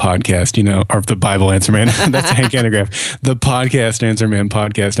Man podcast, or the Bible Answer Man. That's a Hank Anagraph. The podcast Answer Man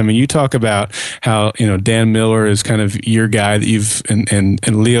podcast. I mean, you talk about how, Dan Miller is kind of your guy that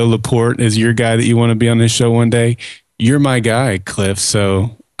and Leo Laporte is your guy that you want to be on this show one day. You're my guy, Cliff.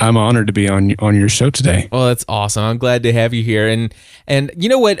 So I'm honored to be on your show today. Well, that's awesome. I'm glad to have you here. And you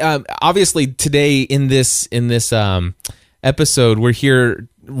know what? Obviously, today in this episode, we're here.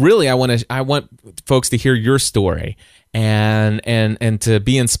 Really, I want folks to hear your story and to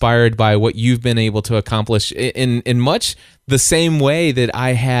be inspired by what you've been able to accomplish in much the same way that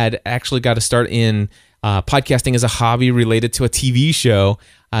I had actually got to start in podcasting as a hobby related to a TV show.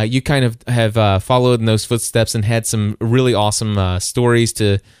 You kind of have followed in those footsteps and had some really awesome stories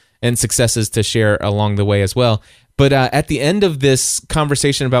and successes to share along the way as well. But at the end of this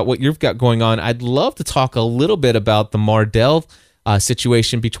conversation about what you've got going on, I'd love to talk a little bit about the Mardell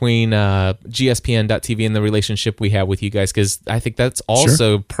situation between GSPN.TV and the relationship we have with you guys, because I think that's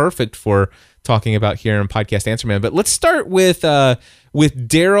also perfect for talking about here in Podcast Answer Man. But let's start with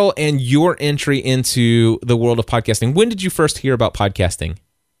Darrell and your entry into the world of podcasting. When did you first hear about podcasting?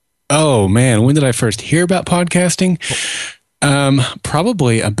 Oh, man. When did I first hear about podcasting?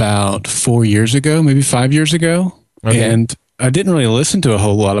 Probably about 4 years ago, maybe 5 years ago. Okay. And I didn't really listen to a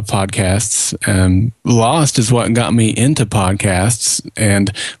whole lot of podcasts. Lost is what got me into podcasts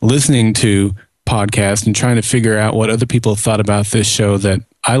and listening to podcasts and trying to figure out what other people thought about this show that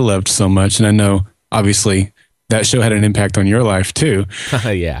I loved so much. And I know, obviously, that show had an impact on your life too.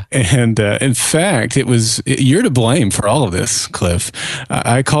 Yeah. And in fact, you're to blame for all of this, Cliff.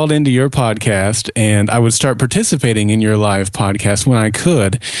 I called into your podcast and I would start participating in your live podcast when I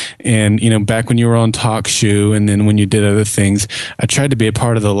could. And, back when you were on Talk Shoe and then when you did other things, I tried to be a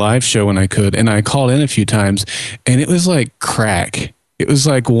part of the live show when I could. And I called in a few times and it was like crack. It was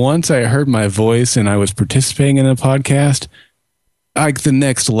like once I heard my voice and I was participating in a podcast, like the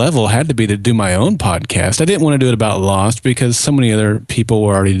next level had to be to do my own podcast. I didn't want to do it about Lost because so many other people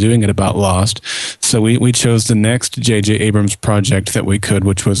were already doing it about Lost. So we chose the next J.J. Abrams project that we could,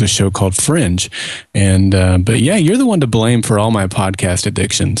 which was a show called Fringe. And but yeah, you're the one to blame for all my podcast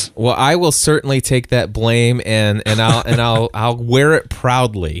addictions. Well, I will certainly take that blame and I'll wear it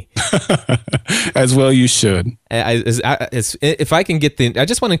proudly. As well you should. If I can get I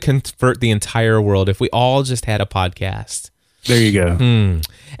just want to convert the entire world. If we all just had a podcast. There you go.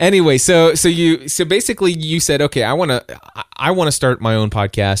 Anyway, so basically you said, okay, I want to start my own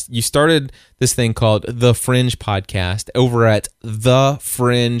podcast. You started this thing called The Fringe Podcast over at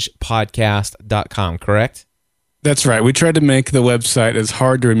thefringepodcast.com, correct? That's right. We tried to make the website as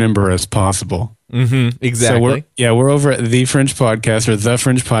hard to remember as possible. Exactly. So we're over at The Fringe Podcast or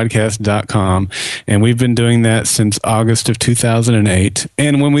thefringepodcast.com, and we've been doing that since August of 2008.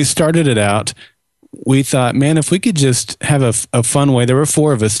 And when we started it out, we thought, man, if we could just have a fun way, there were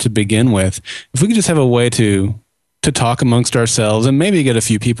 4 of us to begin with, if we could just have a way to talk amongst ourselves and maybe get a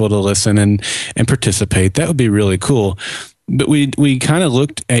few people to listen and participate, that would be really cool. But we kind of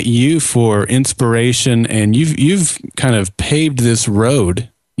looked at you for inspiration, and you've kind of paved this road.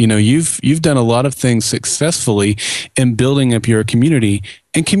 You know, you've done a lot of things successfully in building up your community,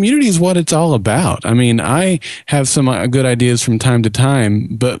 and community is what it's all about. I mean, I have some good ideas from time to time,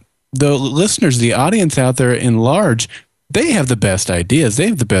 but the listeners, the audience out there in large, they have the best ideas. They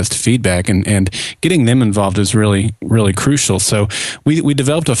have the best feedback, and getting them involved is really, really crucial. So we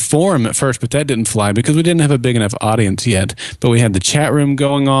developed a forum at first, but that didn't fly because we didn't have a big enough audience yet. But we had the chat room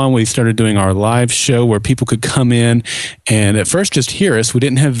going on. We started doing our live show where people could come in and at first just hear us. We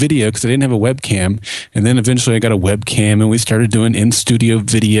didn't have video because I didn't have a webcam. And then eventually I got a webcam, and we started doing in-studio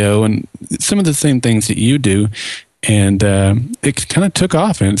video and some of the same things that you do. And it kind of took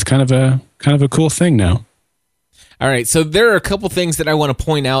off, and it's kind of a cool thing now. All right, so there are a couple things that I want to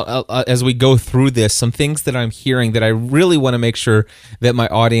point out as we go through this. Some things that I'm hearing that I really want to make sure that my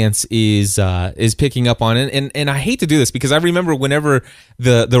audience is picking up on. And I hate to do this because I remember whenever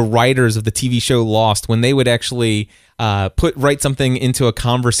the writers of the TV show Lost, when they would actually write something into a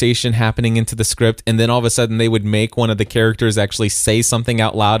conversation happening into the script, and then all of a sudden they would make one of the characters actually say something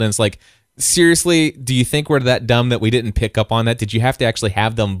out loud, and it's like, seriously, do you think we're that dumb that we didn't pick up on that? Did you have to actually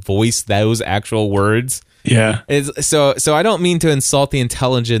have them voice those actual words? Yeah. So I don't mean to insult the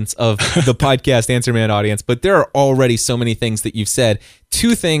intelligence of the podcast Answer Man audience, but there are already so many things that you've said.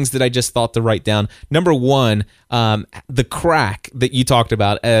 2 things that I just thought to write down. Number 1, the crack that you talked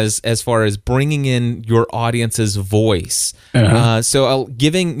about as far as bringing in your audience's voice. So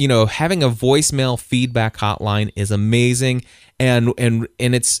having a voicemail feedback hotline is amazing. And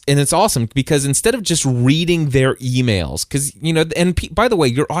it's awesome because instead of just reading their emails, because by the way,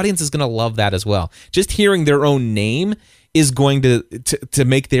 your audience is going to love that as well. Just hearing their own name is going to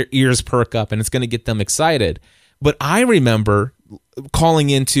make their ears perk up, and it's going to get them excited. But I remember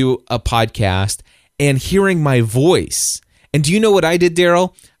calling into a podcast and hearing my voice. And do you know what I did,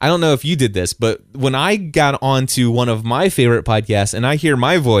 Darrell? I don't know if you did this, but when I got onto one of my favorite podcasts and I hear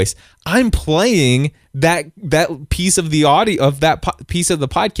my voice, I'm playing that piece of the audio of that piece of the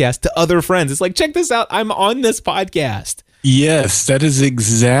podcast to other friends. It's like, check this out. I'm on this podcast. Yes, that is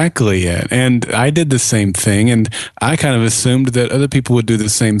exactly it. And I did the same thing, and I kind of assumed that other people would do the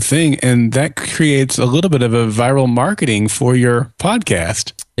same thing, and that creates a little bit of a viral marketing for your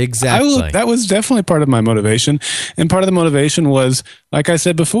podcast. Exactly. That was definitely part of my motivation, and part of the motivation was, like I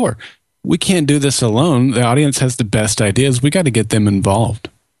said before, we can't do this alone. The audience has the best ideas. We got to get them involved.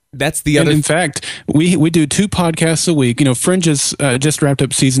 That's the other. And in fact, we do 2 podcasts a week. Fringe has just wrapped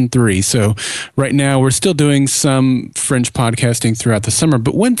up season 3. So right now we're still doing some Fringe podcasting throughout the summer.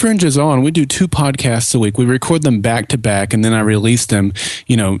 But when Fringe is on, we do 2 podcasts a week. We record them back to back, and then I release them,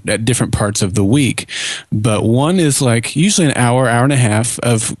 at different parts of the week. But one is like usually an hour and a half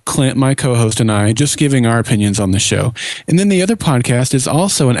of Clint, my co-host, and I just giving our opinions on the show. And then the other podcast is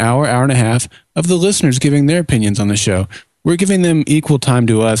also an hour and a half of the listeners giving their opinions on the show. We're giving them equal time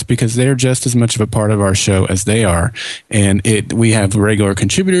to us because they're just as much of a part of our show as they are. And we have regular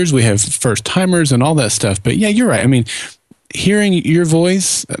contributors, we have first timers and all that stuff. But yeah, you're right. I mean, hearing your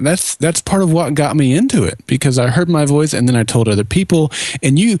voice, that's part of what got me into it, because I heard my voice and then I told other people.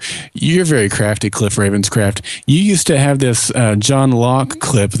 And you're very crafty, Cliff Ravenscraft. You used to have this John Locke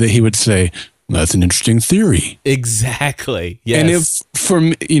clip that he would say, "That's an interesting theory." Exactly. Yes. And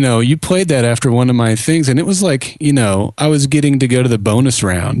you played that after one of my things, and it was like, I was getting to go to the bonus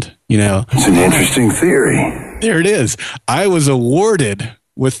round, It's an interesting theory. There it is. I was awarded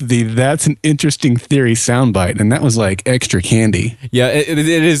with the "That's an interesting theory" soundbite, and that was like extra candy. Yeah, it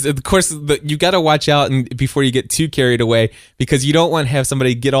is. Of course, you got to watch out before you get too carried away, because you don't want to have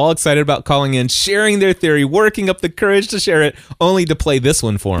somebody get all excited about calling in, sharing their theory, working up the courage to share it, only to play this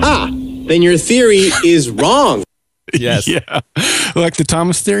one for them. Then your theory is wrong. Yes. Yeah. Like the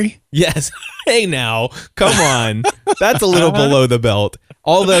Thomas theory? Yes. Hey, now, come on. That's a little below the belt.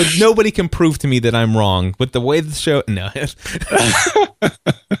 Although nobody can prove to me that I'm wrong with the way the show. No.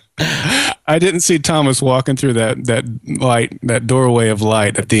 I didn't see Thomas walking through that doorway of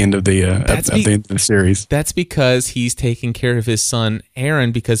light at the end of the at the end of the series. That's because he's taking care of his son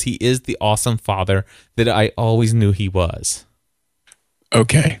Aaron, because he is the awesome father that I always knew he was.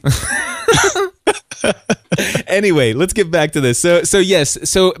 Okay. Anyway, let's get back to this. So yes.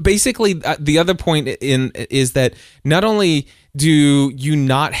 So basically, the other point is that not only do you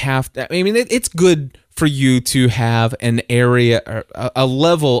not have to, I mean, it's good for you to have an area, a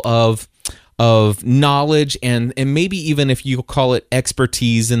level of knowledge, and maybe even if you call it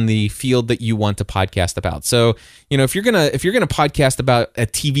expertise in the field that you want to podcast about. So, if you're gonna podcast about a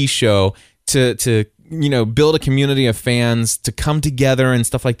TV show to build a community of fans to come together and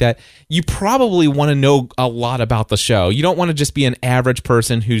stuff like that, you probably want to know a lot about the show. You don't want to just be an average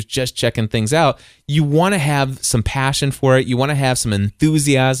person who's just checking things out. You want to have some passion for it. You want to have some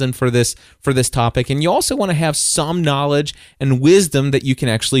enthusiasm for this topic, and you also want to have some knowledge and wisdom that you can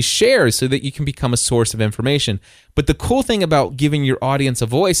actually share so that you can become a source of information. But the cool thing about giving your audience a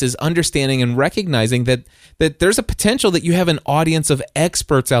voice is understanding and recognizing that there's a potential that you have an audience of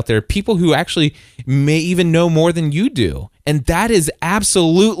experts out there, people who actually may even know more than you do. And that is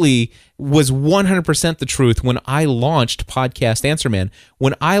absolutely was 100% the truth when I launched Podcast Answer Man.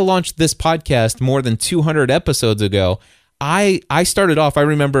 When I launched this podcast more than 200 episodes ago, I started off, I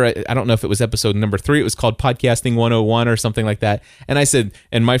remember, I don't know if it was episode number 3, it was called Podcasting 101 or something like that. And I said,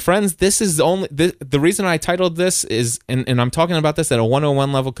 and my friends, this is only, the reason I titled this is, and I'm talking about this at a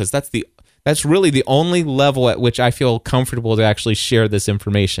 101 level because that's really the only level at which I feel comfortable to actually share this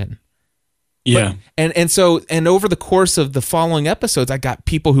information. Yeah. But, so over the course of the following episodes, I got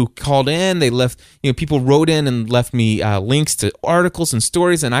people who called in, they left, people wrote in and left me links to articles and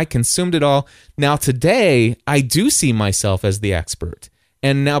stories, and I consumed it all. Now today, I do see myself as the expert.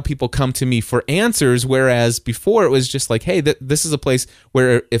 And now people come to me for answers, whereas before it was just like, hey, this is a place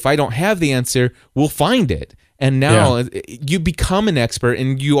where if I don't have the answer, we'll find it. And now you become an expert,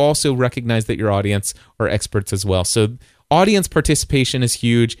 and you also recognize that your audience are experts as well. So audience participation is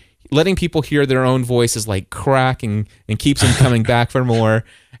huge. Letting people hear their own voice is like crack and keeps them coming back for more.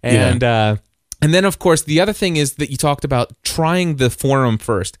 And then, of course, the other thing is that you talked about trying the forum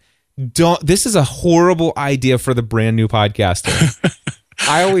first. This is a horrible idea for the brand new podcaster.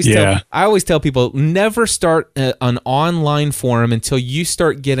 I always tell people, never start an online forum until you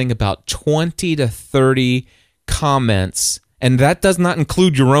start getting about 20 to 30 comments. And that does not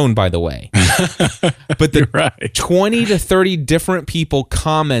include your own, by the way. But the 20 to 30 different people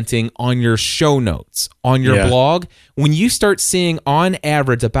commenting on your show notes, on your blog, when you start seeing on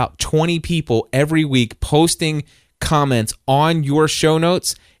average about 20 people every week posting comments on your show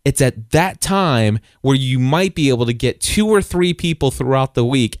notes, it's at that time where you might be able to get 2 or 3 people throughout the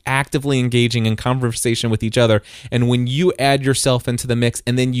week actively engaging in conversation with each other. And when you add yourself into the mix,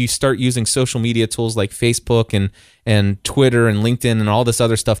 and then you start using social media tools like Facebook and Twitter and LinkedIn and all this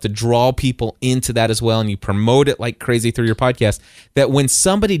other stuff to draw people into that as well, and you promote it like crazy through your podcast, that when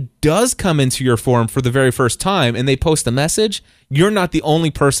somebody does come into your forum for the very first time and they post a message, you're not the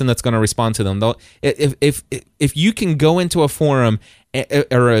only person that's going to respond to them. Though, if you can go into a forum,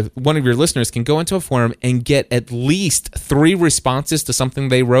 or one of your listeners can go into a forum and get at least 3 responses to something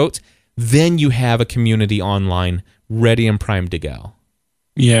they wrote, then you have a community online ready and primed to go.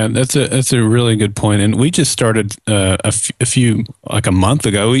 Yeah, that's a really good point. And we just started a few like a month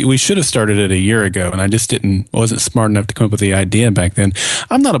ago. We should have started it a year ago, and I just wasn't smart enough to come up with the idea back then.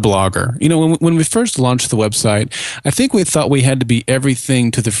 I'm not a blogger. When we first launched the website, I think we thought we had to be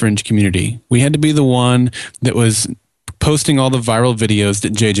everything to the Fringe community. We had to be the one that was posting all the viral videos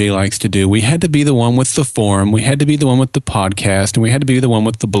that JJ likes to do. We had to be the one with the forum. We had to be the one with the podcast, and we had to be the one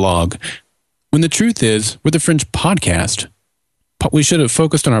with the blog. When the truth is, we're the Fringe podcast. We should have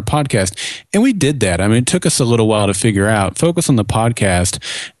focused on our podcast, and we did that. I mean, it took us a little while to figure out, focus on the podcast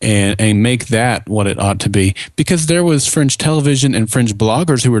and make that what it ought to be, because there was Fringe television and Fringe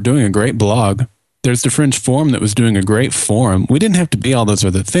bloggers who were doing a great blog. There's the Fringe forum that was doing a great forum. We didn't have to be all those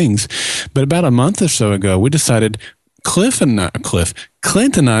other things. But about a month or so ago, we decided Clint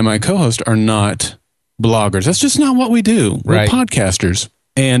and I, my co-host, are not bloggers. That's just not what we do. We're podcasters.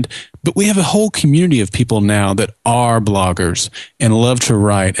 But we have a whole community of people now that are bloggers and love to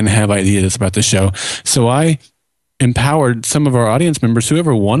write and have ideas about the show. So I empowered some of our audience members,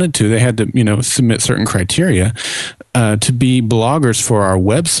 whoever wanted to, they had to, submit certain criteria to be bloggers for our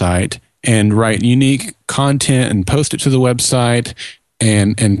website and write unique content and post it to the website.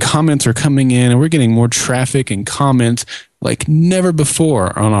 and comments are coming in, and we're getting more traffic and comments like never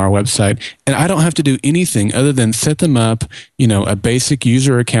before on our website. And I don't have to do anything other than set them up, a basic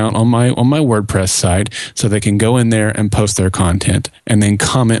user account on my WordPress site so they can go in there and post their content and then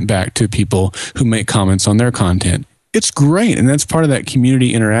comment back to people who make comments on their content. It's great. And that's part of that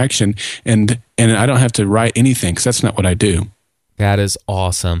community interaction. And I don't have to write anything because that's not what I do. That is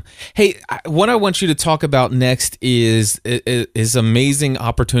awesome. Hey, what I want you to talk about next is amazing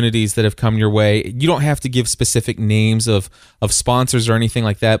opportunities that have come your way. You don't have to give specific names of sponsors or anything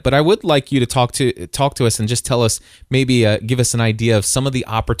like that, but I would like you to talk to us and just tell us, maybe give us an idea of some of the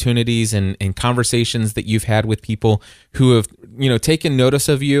opportunities and conversations that you've had with people who have taken notice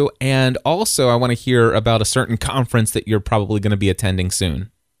of you. And also, I want to hear about a certain conference that you're probably going to be attending soon.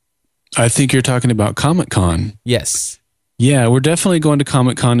 I think you're talking about Comic-Con. Yes. Yeah, we're definitely going to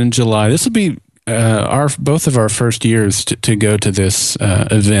Comic-Con in July. This will be both of our first years to go to this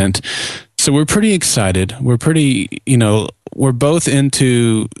event. So we're pretty excited. We're we're both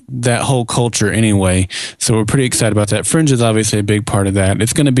into that whole culture anyway. So we're pretty excited about that. Fringe is obviously a big part of that.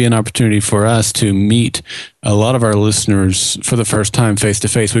 It's going to be an opportunity for us to meet a lot of our listeners for the first time face to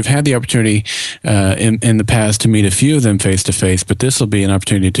face. We've had the opportunity in the past to meet a few of them face to face, but this will be an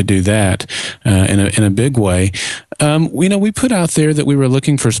opportunity to do that in a big way. We put out there that we were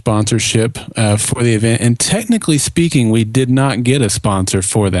looking for sponsorship for the event, and technically speaking, we did not get a sponsor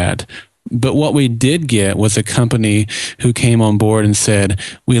for that. But what we did get was a company who came on board and said,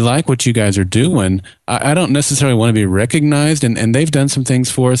 we like what you guys are doing. I don't necessarily want to be recognized. And they've done some things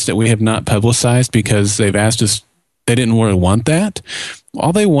for us that we have not publicized because they've asked us, they didn't really want that.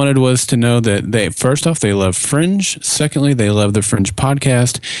 All they wanted was to know that first off, they love Fringe. Secondly, they love the Fringe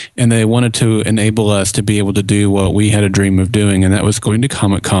podcast. And they wanted to enable us to be able to do what we had a dream of doing. And that was going to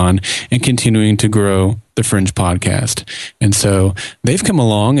Comic-Con and continuing to grow the Fringe podcast. And so they've come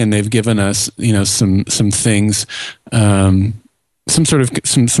along and they've given us, some things, some sort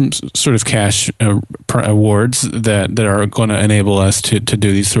of cash awards that are going to enable us to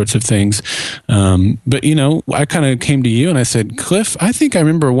do these sorts of things. But I kind of came to you and I said, Cliff, I think I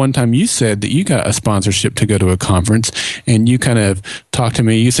remember one time you said that you got a sponsorship to go to a conference, and you kind of talked to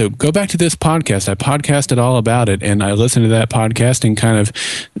me. You said, go back to this podcast. I podcasted all about it, and I listened to that podcast and kind of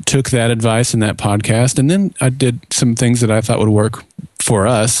took that advice in that podcast. And then I did some things that I thought would work for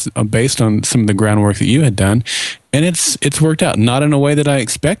us based on some of the groundwork that you had done. And it's worked out, not in a way that I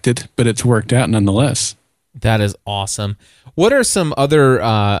expected, but it's worked out nonetheless. That is awesome. What are some other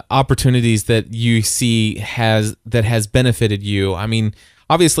opportunities that you see has benefited you? I mean,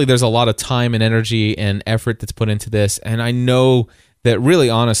 obviously there's a lot of time and energy and effort that's put into this, and I know that really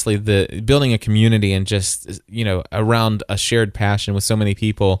honestly, the building a community and just around a shared passion with so many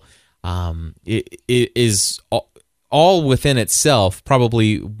people, it is all within itself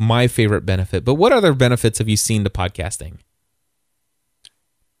probably my favorite benefit. But what other benefits have you seen to podcasting?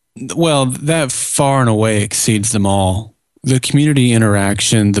 Well, that far and away exceeds them all. The community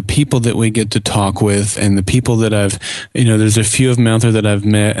interaction, the people that we get to talk with, and the people that I've, there's a few of them out there that I've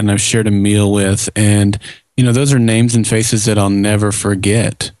met and I've shared a meal with. And, those are names and faces that I'll never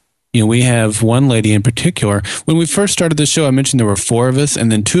forget. We have one lady in particular. When we first started the show, I mentioned there were 4 of us,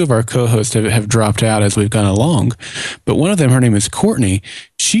 and then 2 of our co-hosts have dropped out as we've gone along. But one of them, her name is Courtney.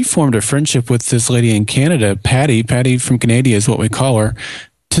 She formed a friendship with this lady in Canada, Patty. Patty from Canada is what we call her.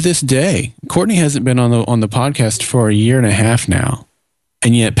 To this day, Courtney hasn't been on the podcast for a year and a half now.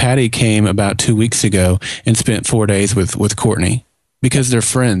 And yet Patty came about 2 weeks ago and spent 4 days with Courtney. Because they're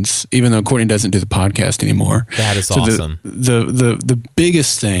friends, even though Courtney doesn't do the podcast anymore. That is awesome. The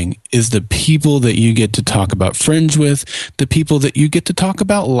biggest thing is the people that you get to talk about Fringe with, the people that you get to talk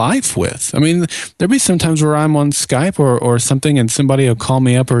about life with. I mean, there'll be some times where I'm on Skype or something, and somebody will call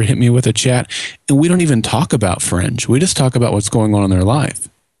me up or hit me with a chat, and we don't even talk about Fringe. We just talk about what's going on in their life.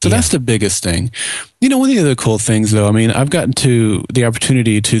 So that's the biggest thing. One of the other cool things, though, I mean, I've gotten to the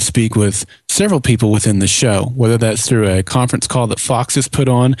opportunity to speak with several people within the show, whether that's through a conference call that Fox has put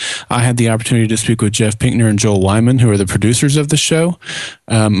on. I had the opportunity to speak with Jeff Pinkner and Joel Wyman, who are the producers of the show.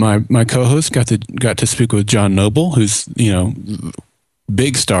 My co-host got to speak with John Noble, who's,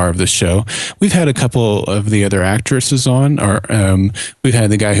 big star of the show. We've had a couple of the other actresses on, or we've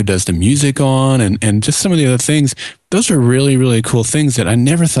had the guy who does the music on, and just some of the other things. Those are really, really cool things that I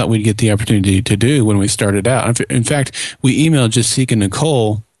never thought we'd get the opportunity to do when we started out. In fact, we emailed Jessica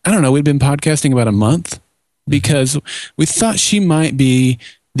Nicole. I don't know, we'd been podcasting about a month because we thought she might be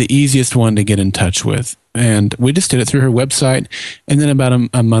the easiest one to get in touch with. And we just did it through her website. And then about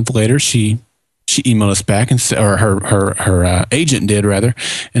a month later, she emailed us back and said, or her agent did rather,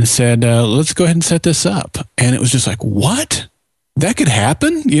 and said, let's go ahead and set this up. And it was just like, what? that could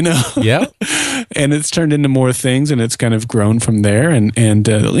happen, Yeah. And it's turned into more things, and it's kind of grown from there. And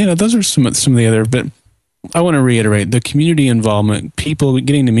those are some of the other, but I want to reiterate the community involvement, people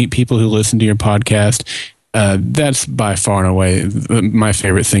getting to meet people who listen to your podcast. That's by far and away my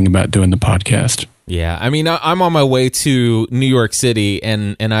favorite thing about doing the podcast. Yeah, I mean, I'm on my way to New York City,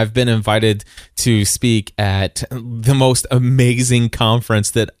 and I've been invited to speak at the most amazing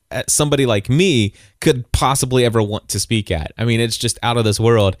conference that somebody like me could possibly ever want to speak at. I mean, it's just out of this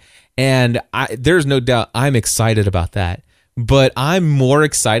world, and there's no doubt I'm excited about that. But I'm more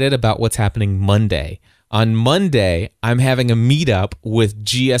excited about what's happening Monday. On Monday, I'm having a meetup with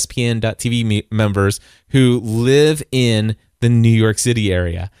GSPN.TV members who live in the New York City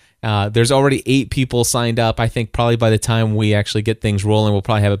area. There's already 8 people signed up. I think probably by the time we actually get things rolling, we'll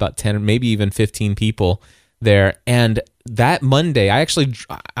probably have about 10, maybe even 15 people there. And that Monday,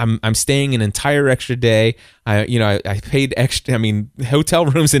 I'm staying an entire extra day. I paid extra. I mean, hotel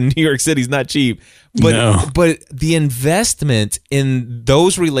rooms in New York City is not cheap, but the investment in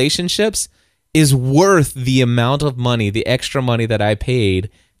those relationships is worth the amount of money, the extra money that I paid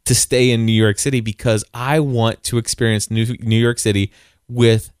to stay in New York City, because I want to experience New York City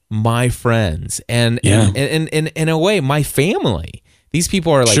with my friends and in a way, my family. These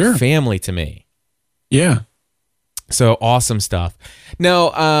people are like family to me. Yeah. So awesome stuff.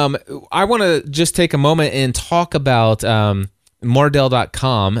 Now, I want to just take a moment and talk about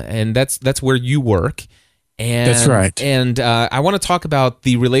Mardell.com, and that's where you work. And, that's right. And I want to talk about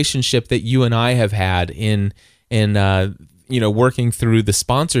the relationship that you and I have had in working through the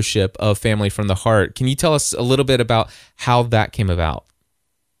sponsorship of Family from the Heart. Can you tell us a little bit about how that came about?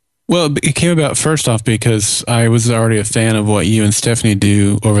 Well, it came about first off because I was already a fan of what you and Stephanie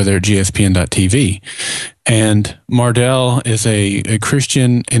do over there at GSPN.TV. And Mardell is a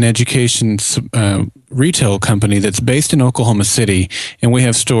Christian and education retail company that's based in Oklahoma City. And we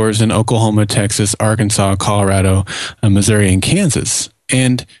have stores in Oklahoma, Texas, Arkansas, Colorado, Missouri, and Kansas.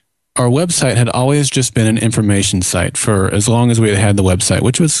 And our website had always just been an information site for as long as we had had the website,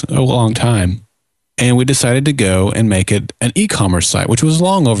 which was a long time. And we decided to go and make it an e-commerce site, which was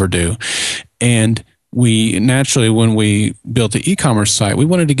long overdue. And we naturally, when we built the e-commerce site, we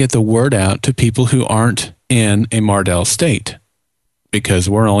wanted to get the word out to people who aren't in a Mardell state, because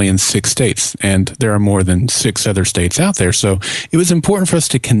we're only in 6 states and there are more than 6 other states out there. So it was important for us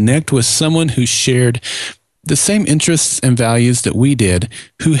to connect with someone who shared the same interests and values that we did,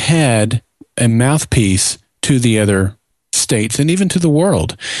 who had a mouthpiece to the other states and even to the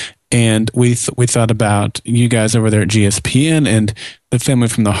world. And we thought about you guys over there at GSPN and the Family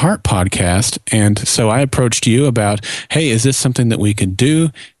from the Heart podcast. And so I approached you about, hey, is this something that we could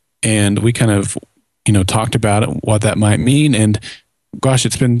do? And we kind of, talked about it, what that might mean. And gosh,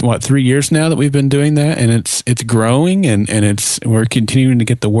 it's been 3 years now that we've been doing that, and it's growing, and we're continuing to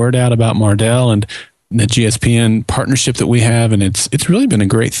get the word out about Mardell and the GSPN partnership that we have, and it's really been a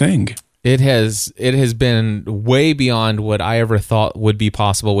great thing. It has been way beyond what I ever thought would be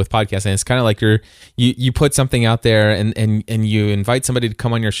possible with podcasting. It's kind of like you put something out there and you invite somebody to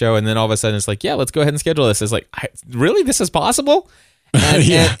come on your show, and then all of a sudden it's like, yeah, let's go ahead and schedule this. It's like, really, this is possible? And,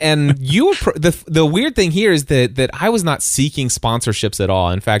 yeah. and you, the weird thing here is that I was not seeking sponsorships at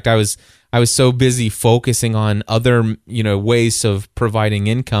all. In fact, I was so busy focusing on other ways of providing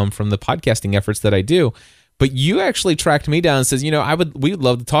income from the podcasting efforts that I do. But you actually tracked me down and says, we'd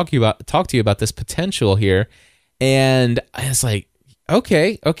love to talk to you about this potential here. And I was like,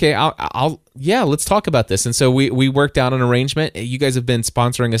 okay, let's talk about this. And so we worked out an arrangement. You guys have been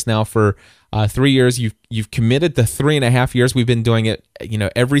sponsoring us now for 3 years. You've committed the 3.5 years. We've been doing it,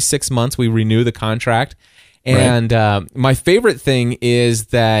 every 6 months we renew the contract. And my favorite thing is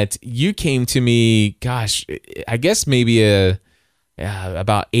that you came to me, gosh, I guess maybe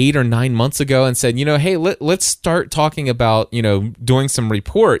about 8 or 9 months ago and said, hey, let's start talking about, doing some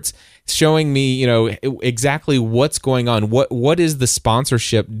reports showing me, exactly what's going on. What is the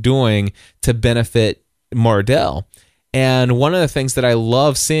sponsorship doing to benefit Mardell? And one of the things that I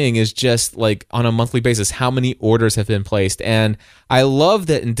love seeing is just like on a monthly basis, how many orders have been placed. And I love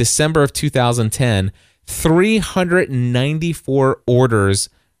that in December of 2010, 394 orders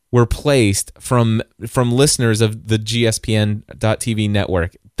were placed from listeners of the GSPN.TV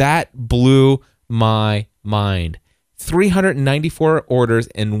network. That blew my mind. 394 orders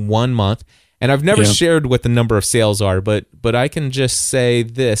in 1 month. And I've never shared what the number of sales are, but I can just say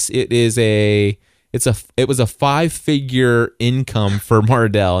this. It was a 5-figure income for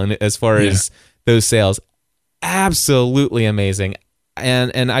Mardell, and as far as those sales, absolutely amazing.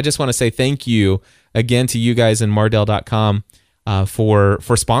 And I just want to say thank you again to you guys in Mardell.com for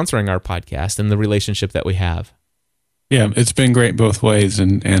sponsoring our podcast and the relationship that we have. Yeah, it's been great both ways.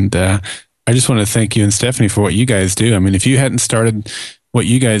 And I just want to thank you and Stephanie for what you guys do. I mean, if you hadn't started what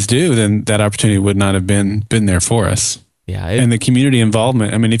you guys do, then that opportunity would not have been there for us. Yeah. And the community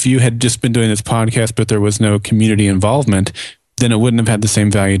involvement. I mean, if you had just been doing this podcast, but there was no community involvement, then it wouldn't have had the same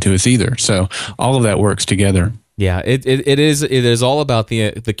value to us either. So all of that works together. Yeah, it is all about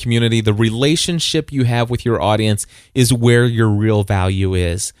the community. The relationship you have with your audience is where your real value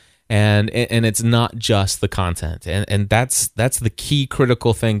is. And it's not just the content. And that's the key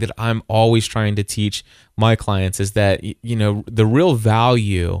critical thing that I'm always trying to teach my clients, is that, you know, the real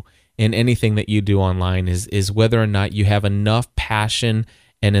value in anything that you do online is whether or not you have enough passion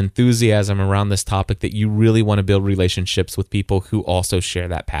and enthusiasm around this topic that you really want to build relationships with people who also share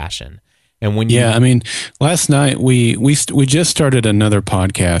that passion. And when I mean, last night we just started another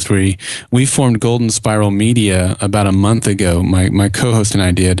podcast. We formed Golden Spiral Media about a month ago. My co-host and I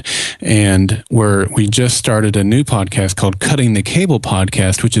did, and we just started a new podcast called Cutting the Cable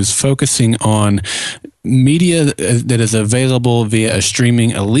Podcast, which is focusing on media that is available via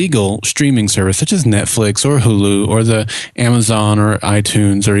a legal streaming service such as Netflix or Hulu or the Amazon or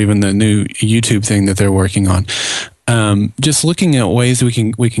iTunes or even the new YouTube thing that they're working on. Just looking at ways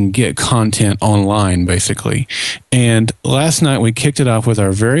we can get content online, basically. And last night we kicked it off with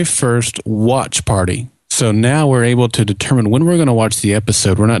our very first watch party. So now we're able to determine when we're going to watch the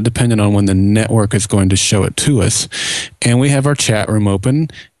episode. We're not dependent on when the network is going to show it to us. And we have our chat room open,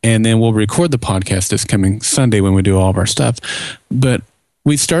 and then we'll record the podcast this coming Sunday when we do all of our stuff. But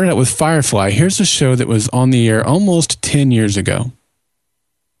we started out with Firefly. Here's a show that was on the air almost 10 years ago.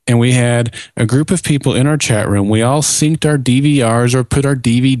 And we had a group of people in our chat room. We all synced our DVRs or put our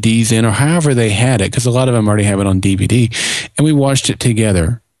DVDs in, or however they had it, because a lot of them already have it on DVD. And we watched it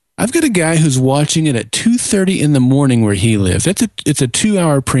together. I've got a guy who's watching it at 2:30 in the morning where he lives. It's a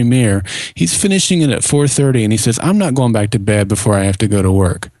 2-hour premiere. He's finishing it at 4:30, and he says, "I'm not going back to bed before I have to go to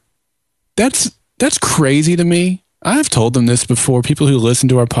work." That's crazy to me. I've told them this before, people who listen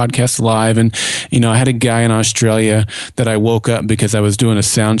to our podcast live. And, you know, I had a guy in Australia that I woke up because I was doing a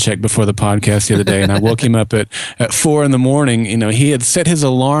sound check before the podcast the other day. And I woke him up at 4 in the morning. You know, he had set his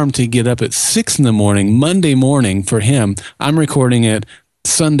alarm to get up at 6 in the morning, Monday morning for him. I'm recording it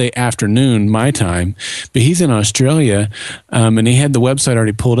Sunday afternoon, my time, but he's in Australia, and he had the website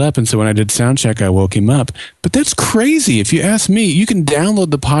already pulled up. And so when I did sound check, I woke him up. But that's crazy. If you ask me, you can download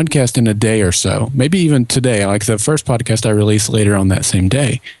the podcast in a day or so, maybe even today. Like the first podcast I released later on that same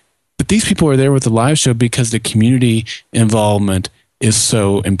day. But these people are there with the live show because the community involvement is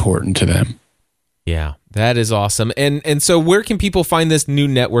so important to them. Yeah, that is awesome. And so where can people find this new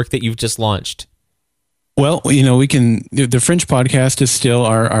network that you've just launched? Well, you know, the French podcast is still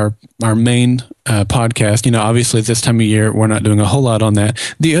our main podcast. You know, obviously at this time of year, we're not doing a whole lot on that.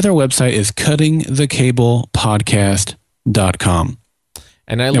 The other website is cuttingthecablepodcast.com.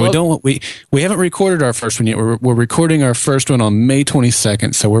 And we haven't recorded our first one yet. We're recording our first one on May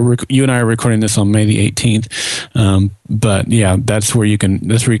 22nd. So you and I are recording this on May the 18th. But yeah, that's where you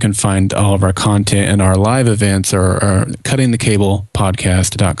can find all of our content, and our live events are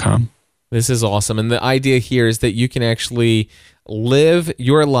cuttingthecablepodcast.com. This is awesome. And the idea here is that you can actually live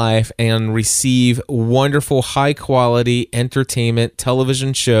your life and receive wonderful, high-quality entertainment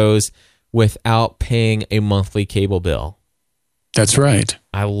television shows without paying a monthly cable bill. That's right.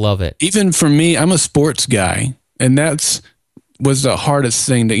 I love it. Even for me, I'm a sports guy, and was the hardest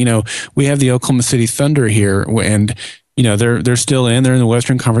thing that, you know, we have the Oklahoma City Thunder here, and you know, they're still they're in the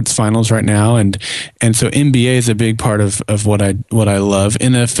Western Conference Finals right now, and so NBA is a big part of what I love.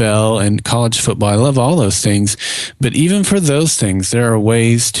 NFL and college football, I love all those things. But even for those things, there are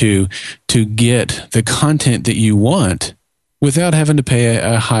ways to get the content that you want without having to pay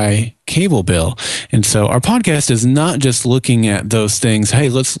a high cable bill. And so our podcast is not just looking at those things. Hey,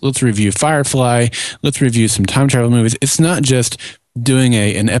 let's review Firefly. Let's review some time travel movies. It's not just doing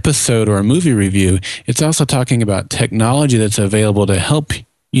an episode or a movie review. It's also talking about technology that's available to help,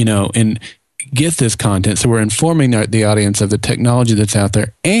 you know, and get this content. So we're informing the audience of the technology that's out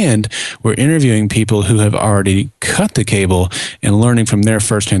there, and we're interviewing people who have already cut the cable and learning from their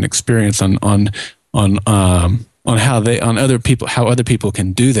firsthand experience on how other people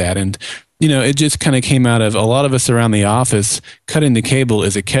can do that. And you know, it just kind of came out of a lot of us around the office. Cutting the cable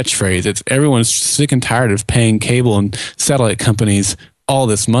is a catchphrase. Everyone's sick and tired of paying cable and satellite companies all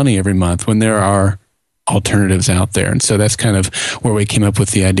this money every month when there are alternatives out there. And so that's kind of where we came up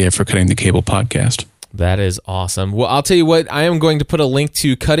with the idea for Cutting the Cable podcast. That is awesome. Well, I'll tell you what, I am going to put a link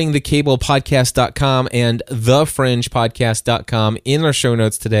to cuttingthecablepodcast.com and thefringepodcast.com in our show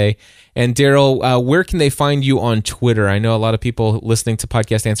notes today. And Darrell, where can they find you on Twitter? I know a lot of people listening to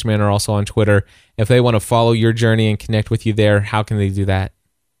Podcast Answer Man are also on Twitter. If they want to follow your journey and connect with you there, how can they do that?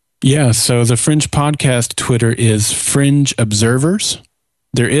 Yeah, so the Fringe Podcast Twitter is Fringe Observers.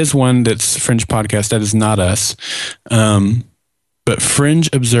 There is one that's Fringe Podcast. That is not us. But Fringe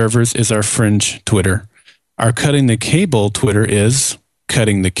Observers is our Fringe Twitter. Our Cutting the Cable Twitter is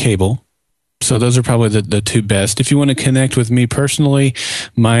Cutting the Cable. So those are probably the two best. If you want to connect with me personally,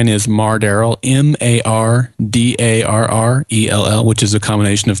 mine is Darrell, Mardarrell, which is a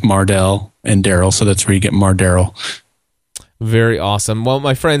combination of Mardell and Darrell. So that's where you get Darrell. Very awesome. Well,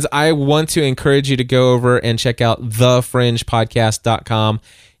 my friends, I want to encourage you to go over and check out thefringepodcast.com.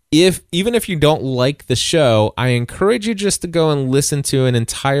 Even if you don't like the show, I encourage you just to go and listen to an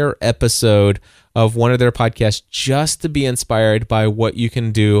entire episode of one of their podcasts just to be inspired by what you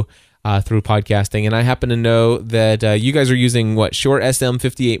can do through podcasting. And I happen to know that you guys are using Shure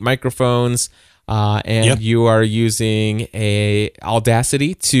SM58 microphones, and Yep. you are using a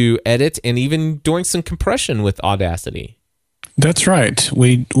Audacity to edit, and even doing some compression with Audacity. That's right.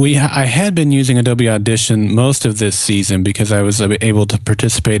 I had been using Adobe Audition most of this season because I was able to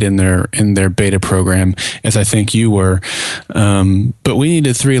participate in their beta program, as I think you were. But we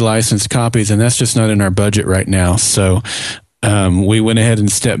needed 3 licensed copies, and that's just not in our budget right now. So we went ahead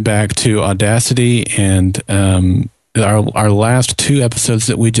and stepped back to Audacity, and our last 2 episodes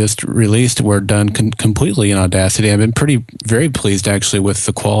that we just released were done completely in Audacity. I've been very pleased actually with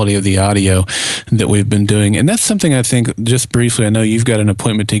the quality of the audio that we've been doing. And that's something I think, just briefly, I know you've got an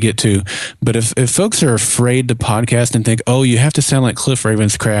appointment to get to, but if folks are afraid to podcast and think, oh, you have to sound like Cliff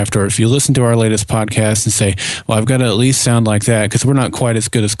Ravenscraft, or if you listen to our latest podcast and say, well, I've got to at least sound like that because we're not quite as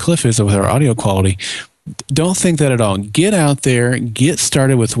good as Cliff is with our audio quality. Don't think that at all. Get out there, get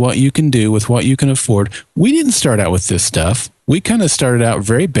started with what you can do, with what you can afford. We didn't start out with this stuff. We kind of started out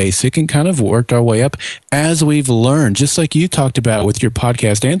very basic and kind of worked our way up as we've learned, just like you talked about with your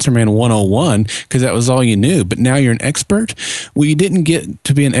podcast Answer Man 101, because that was all you knew. But now you're an expert. Well, you didn't get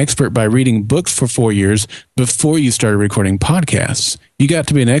to be an expert by reading books for 4 years before you started recording podcasts. You got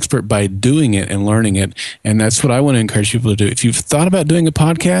to be an expert by doing it and learning it. And that's what I want to encourage people to do. If you've thought about doing a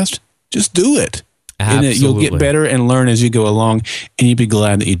podcast, just do it. Absolutely. And you'll get better and learn as you go along, and you'll be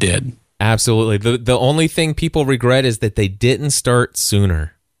glad that you did. Absolutely. The only thing people regret is that they didn't start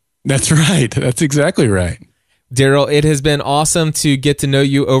sooner. That's right. That's exactly right. Darrell, it has been awesome to get to know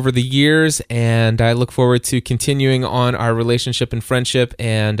you over the years, and I look forward to continuing on our relationship and friendship.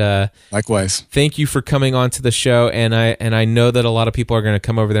 And likewise, thank you for coming on to the show. And I know that a lot of people are going to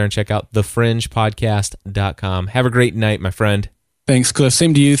come over there and check out thefringepodcast.com. Have a great night, my friend. Thanks, Cliff.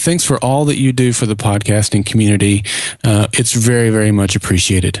 Same to you. Thanks for all that you do for the podcasting community. It's very, very much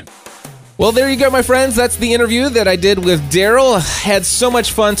appreciated. Well, there you go, my friends. That's the interview that I did with Darrell. Had so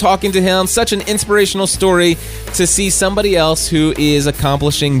much fun talking to him. Such an inspirational story to see somebody else who is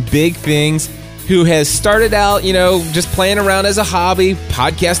accomplishing big things, who has started out, just playing around as a hobby,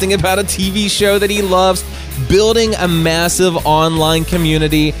 podcasting about a TV show that he loves, building a massive online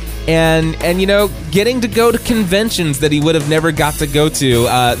community, and getting to go to conventions that he would have never got to go to,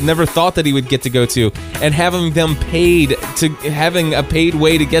 never thought that he would get to go to, and having a paid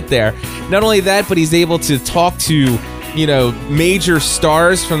way to get there. Not only that, but he's able to talk to, major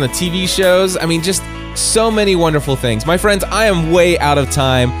stars from the TV shows. I mean, just so many wonderful things. My friends, I am way out of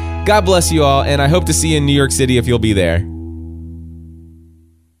time. God bless you all, and I hope to see you in New York City if you'll be there.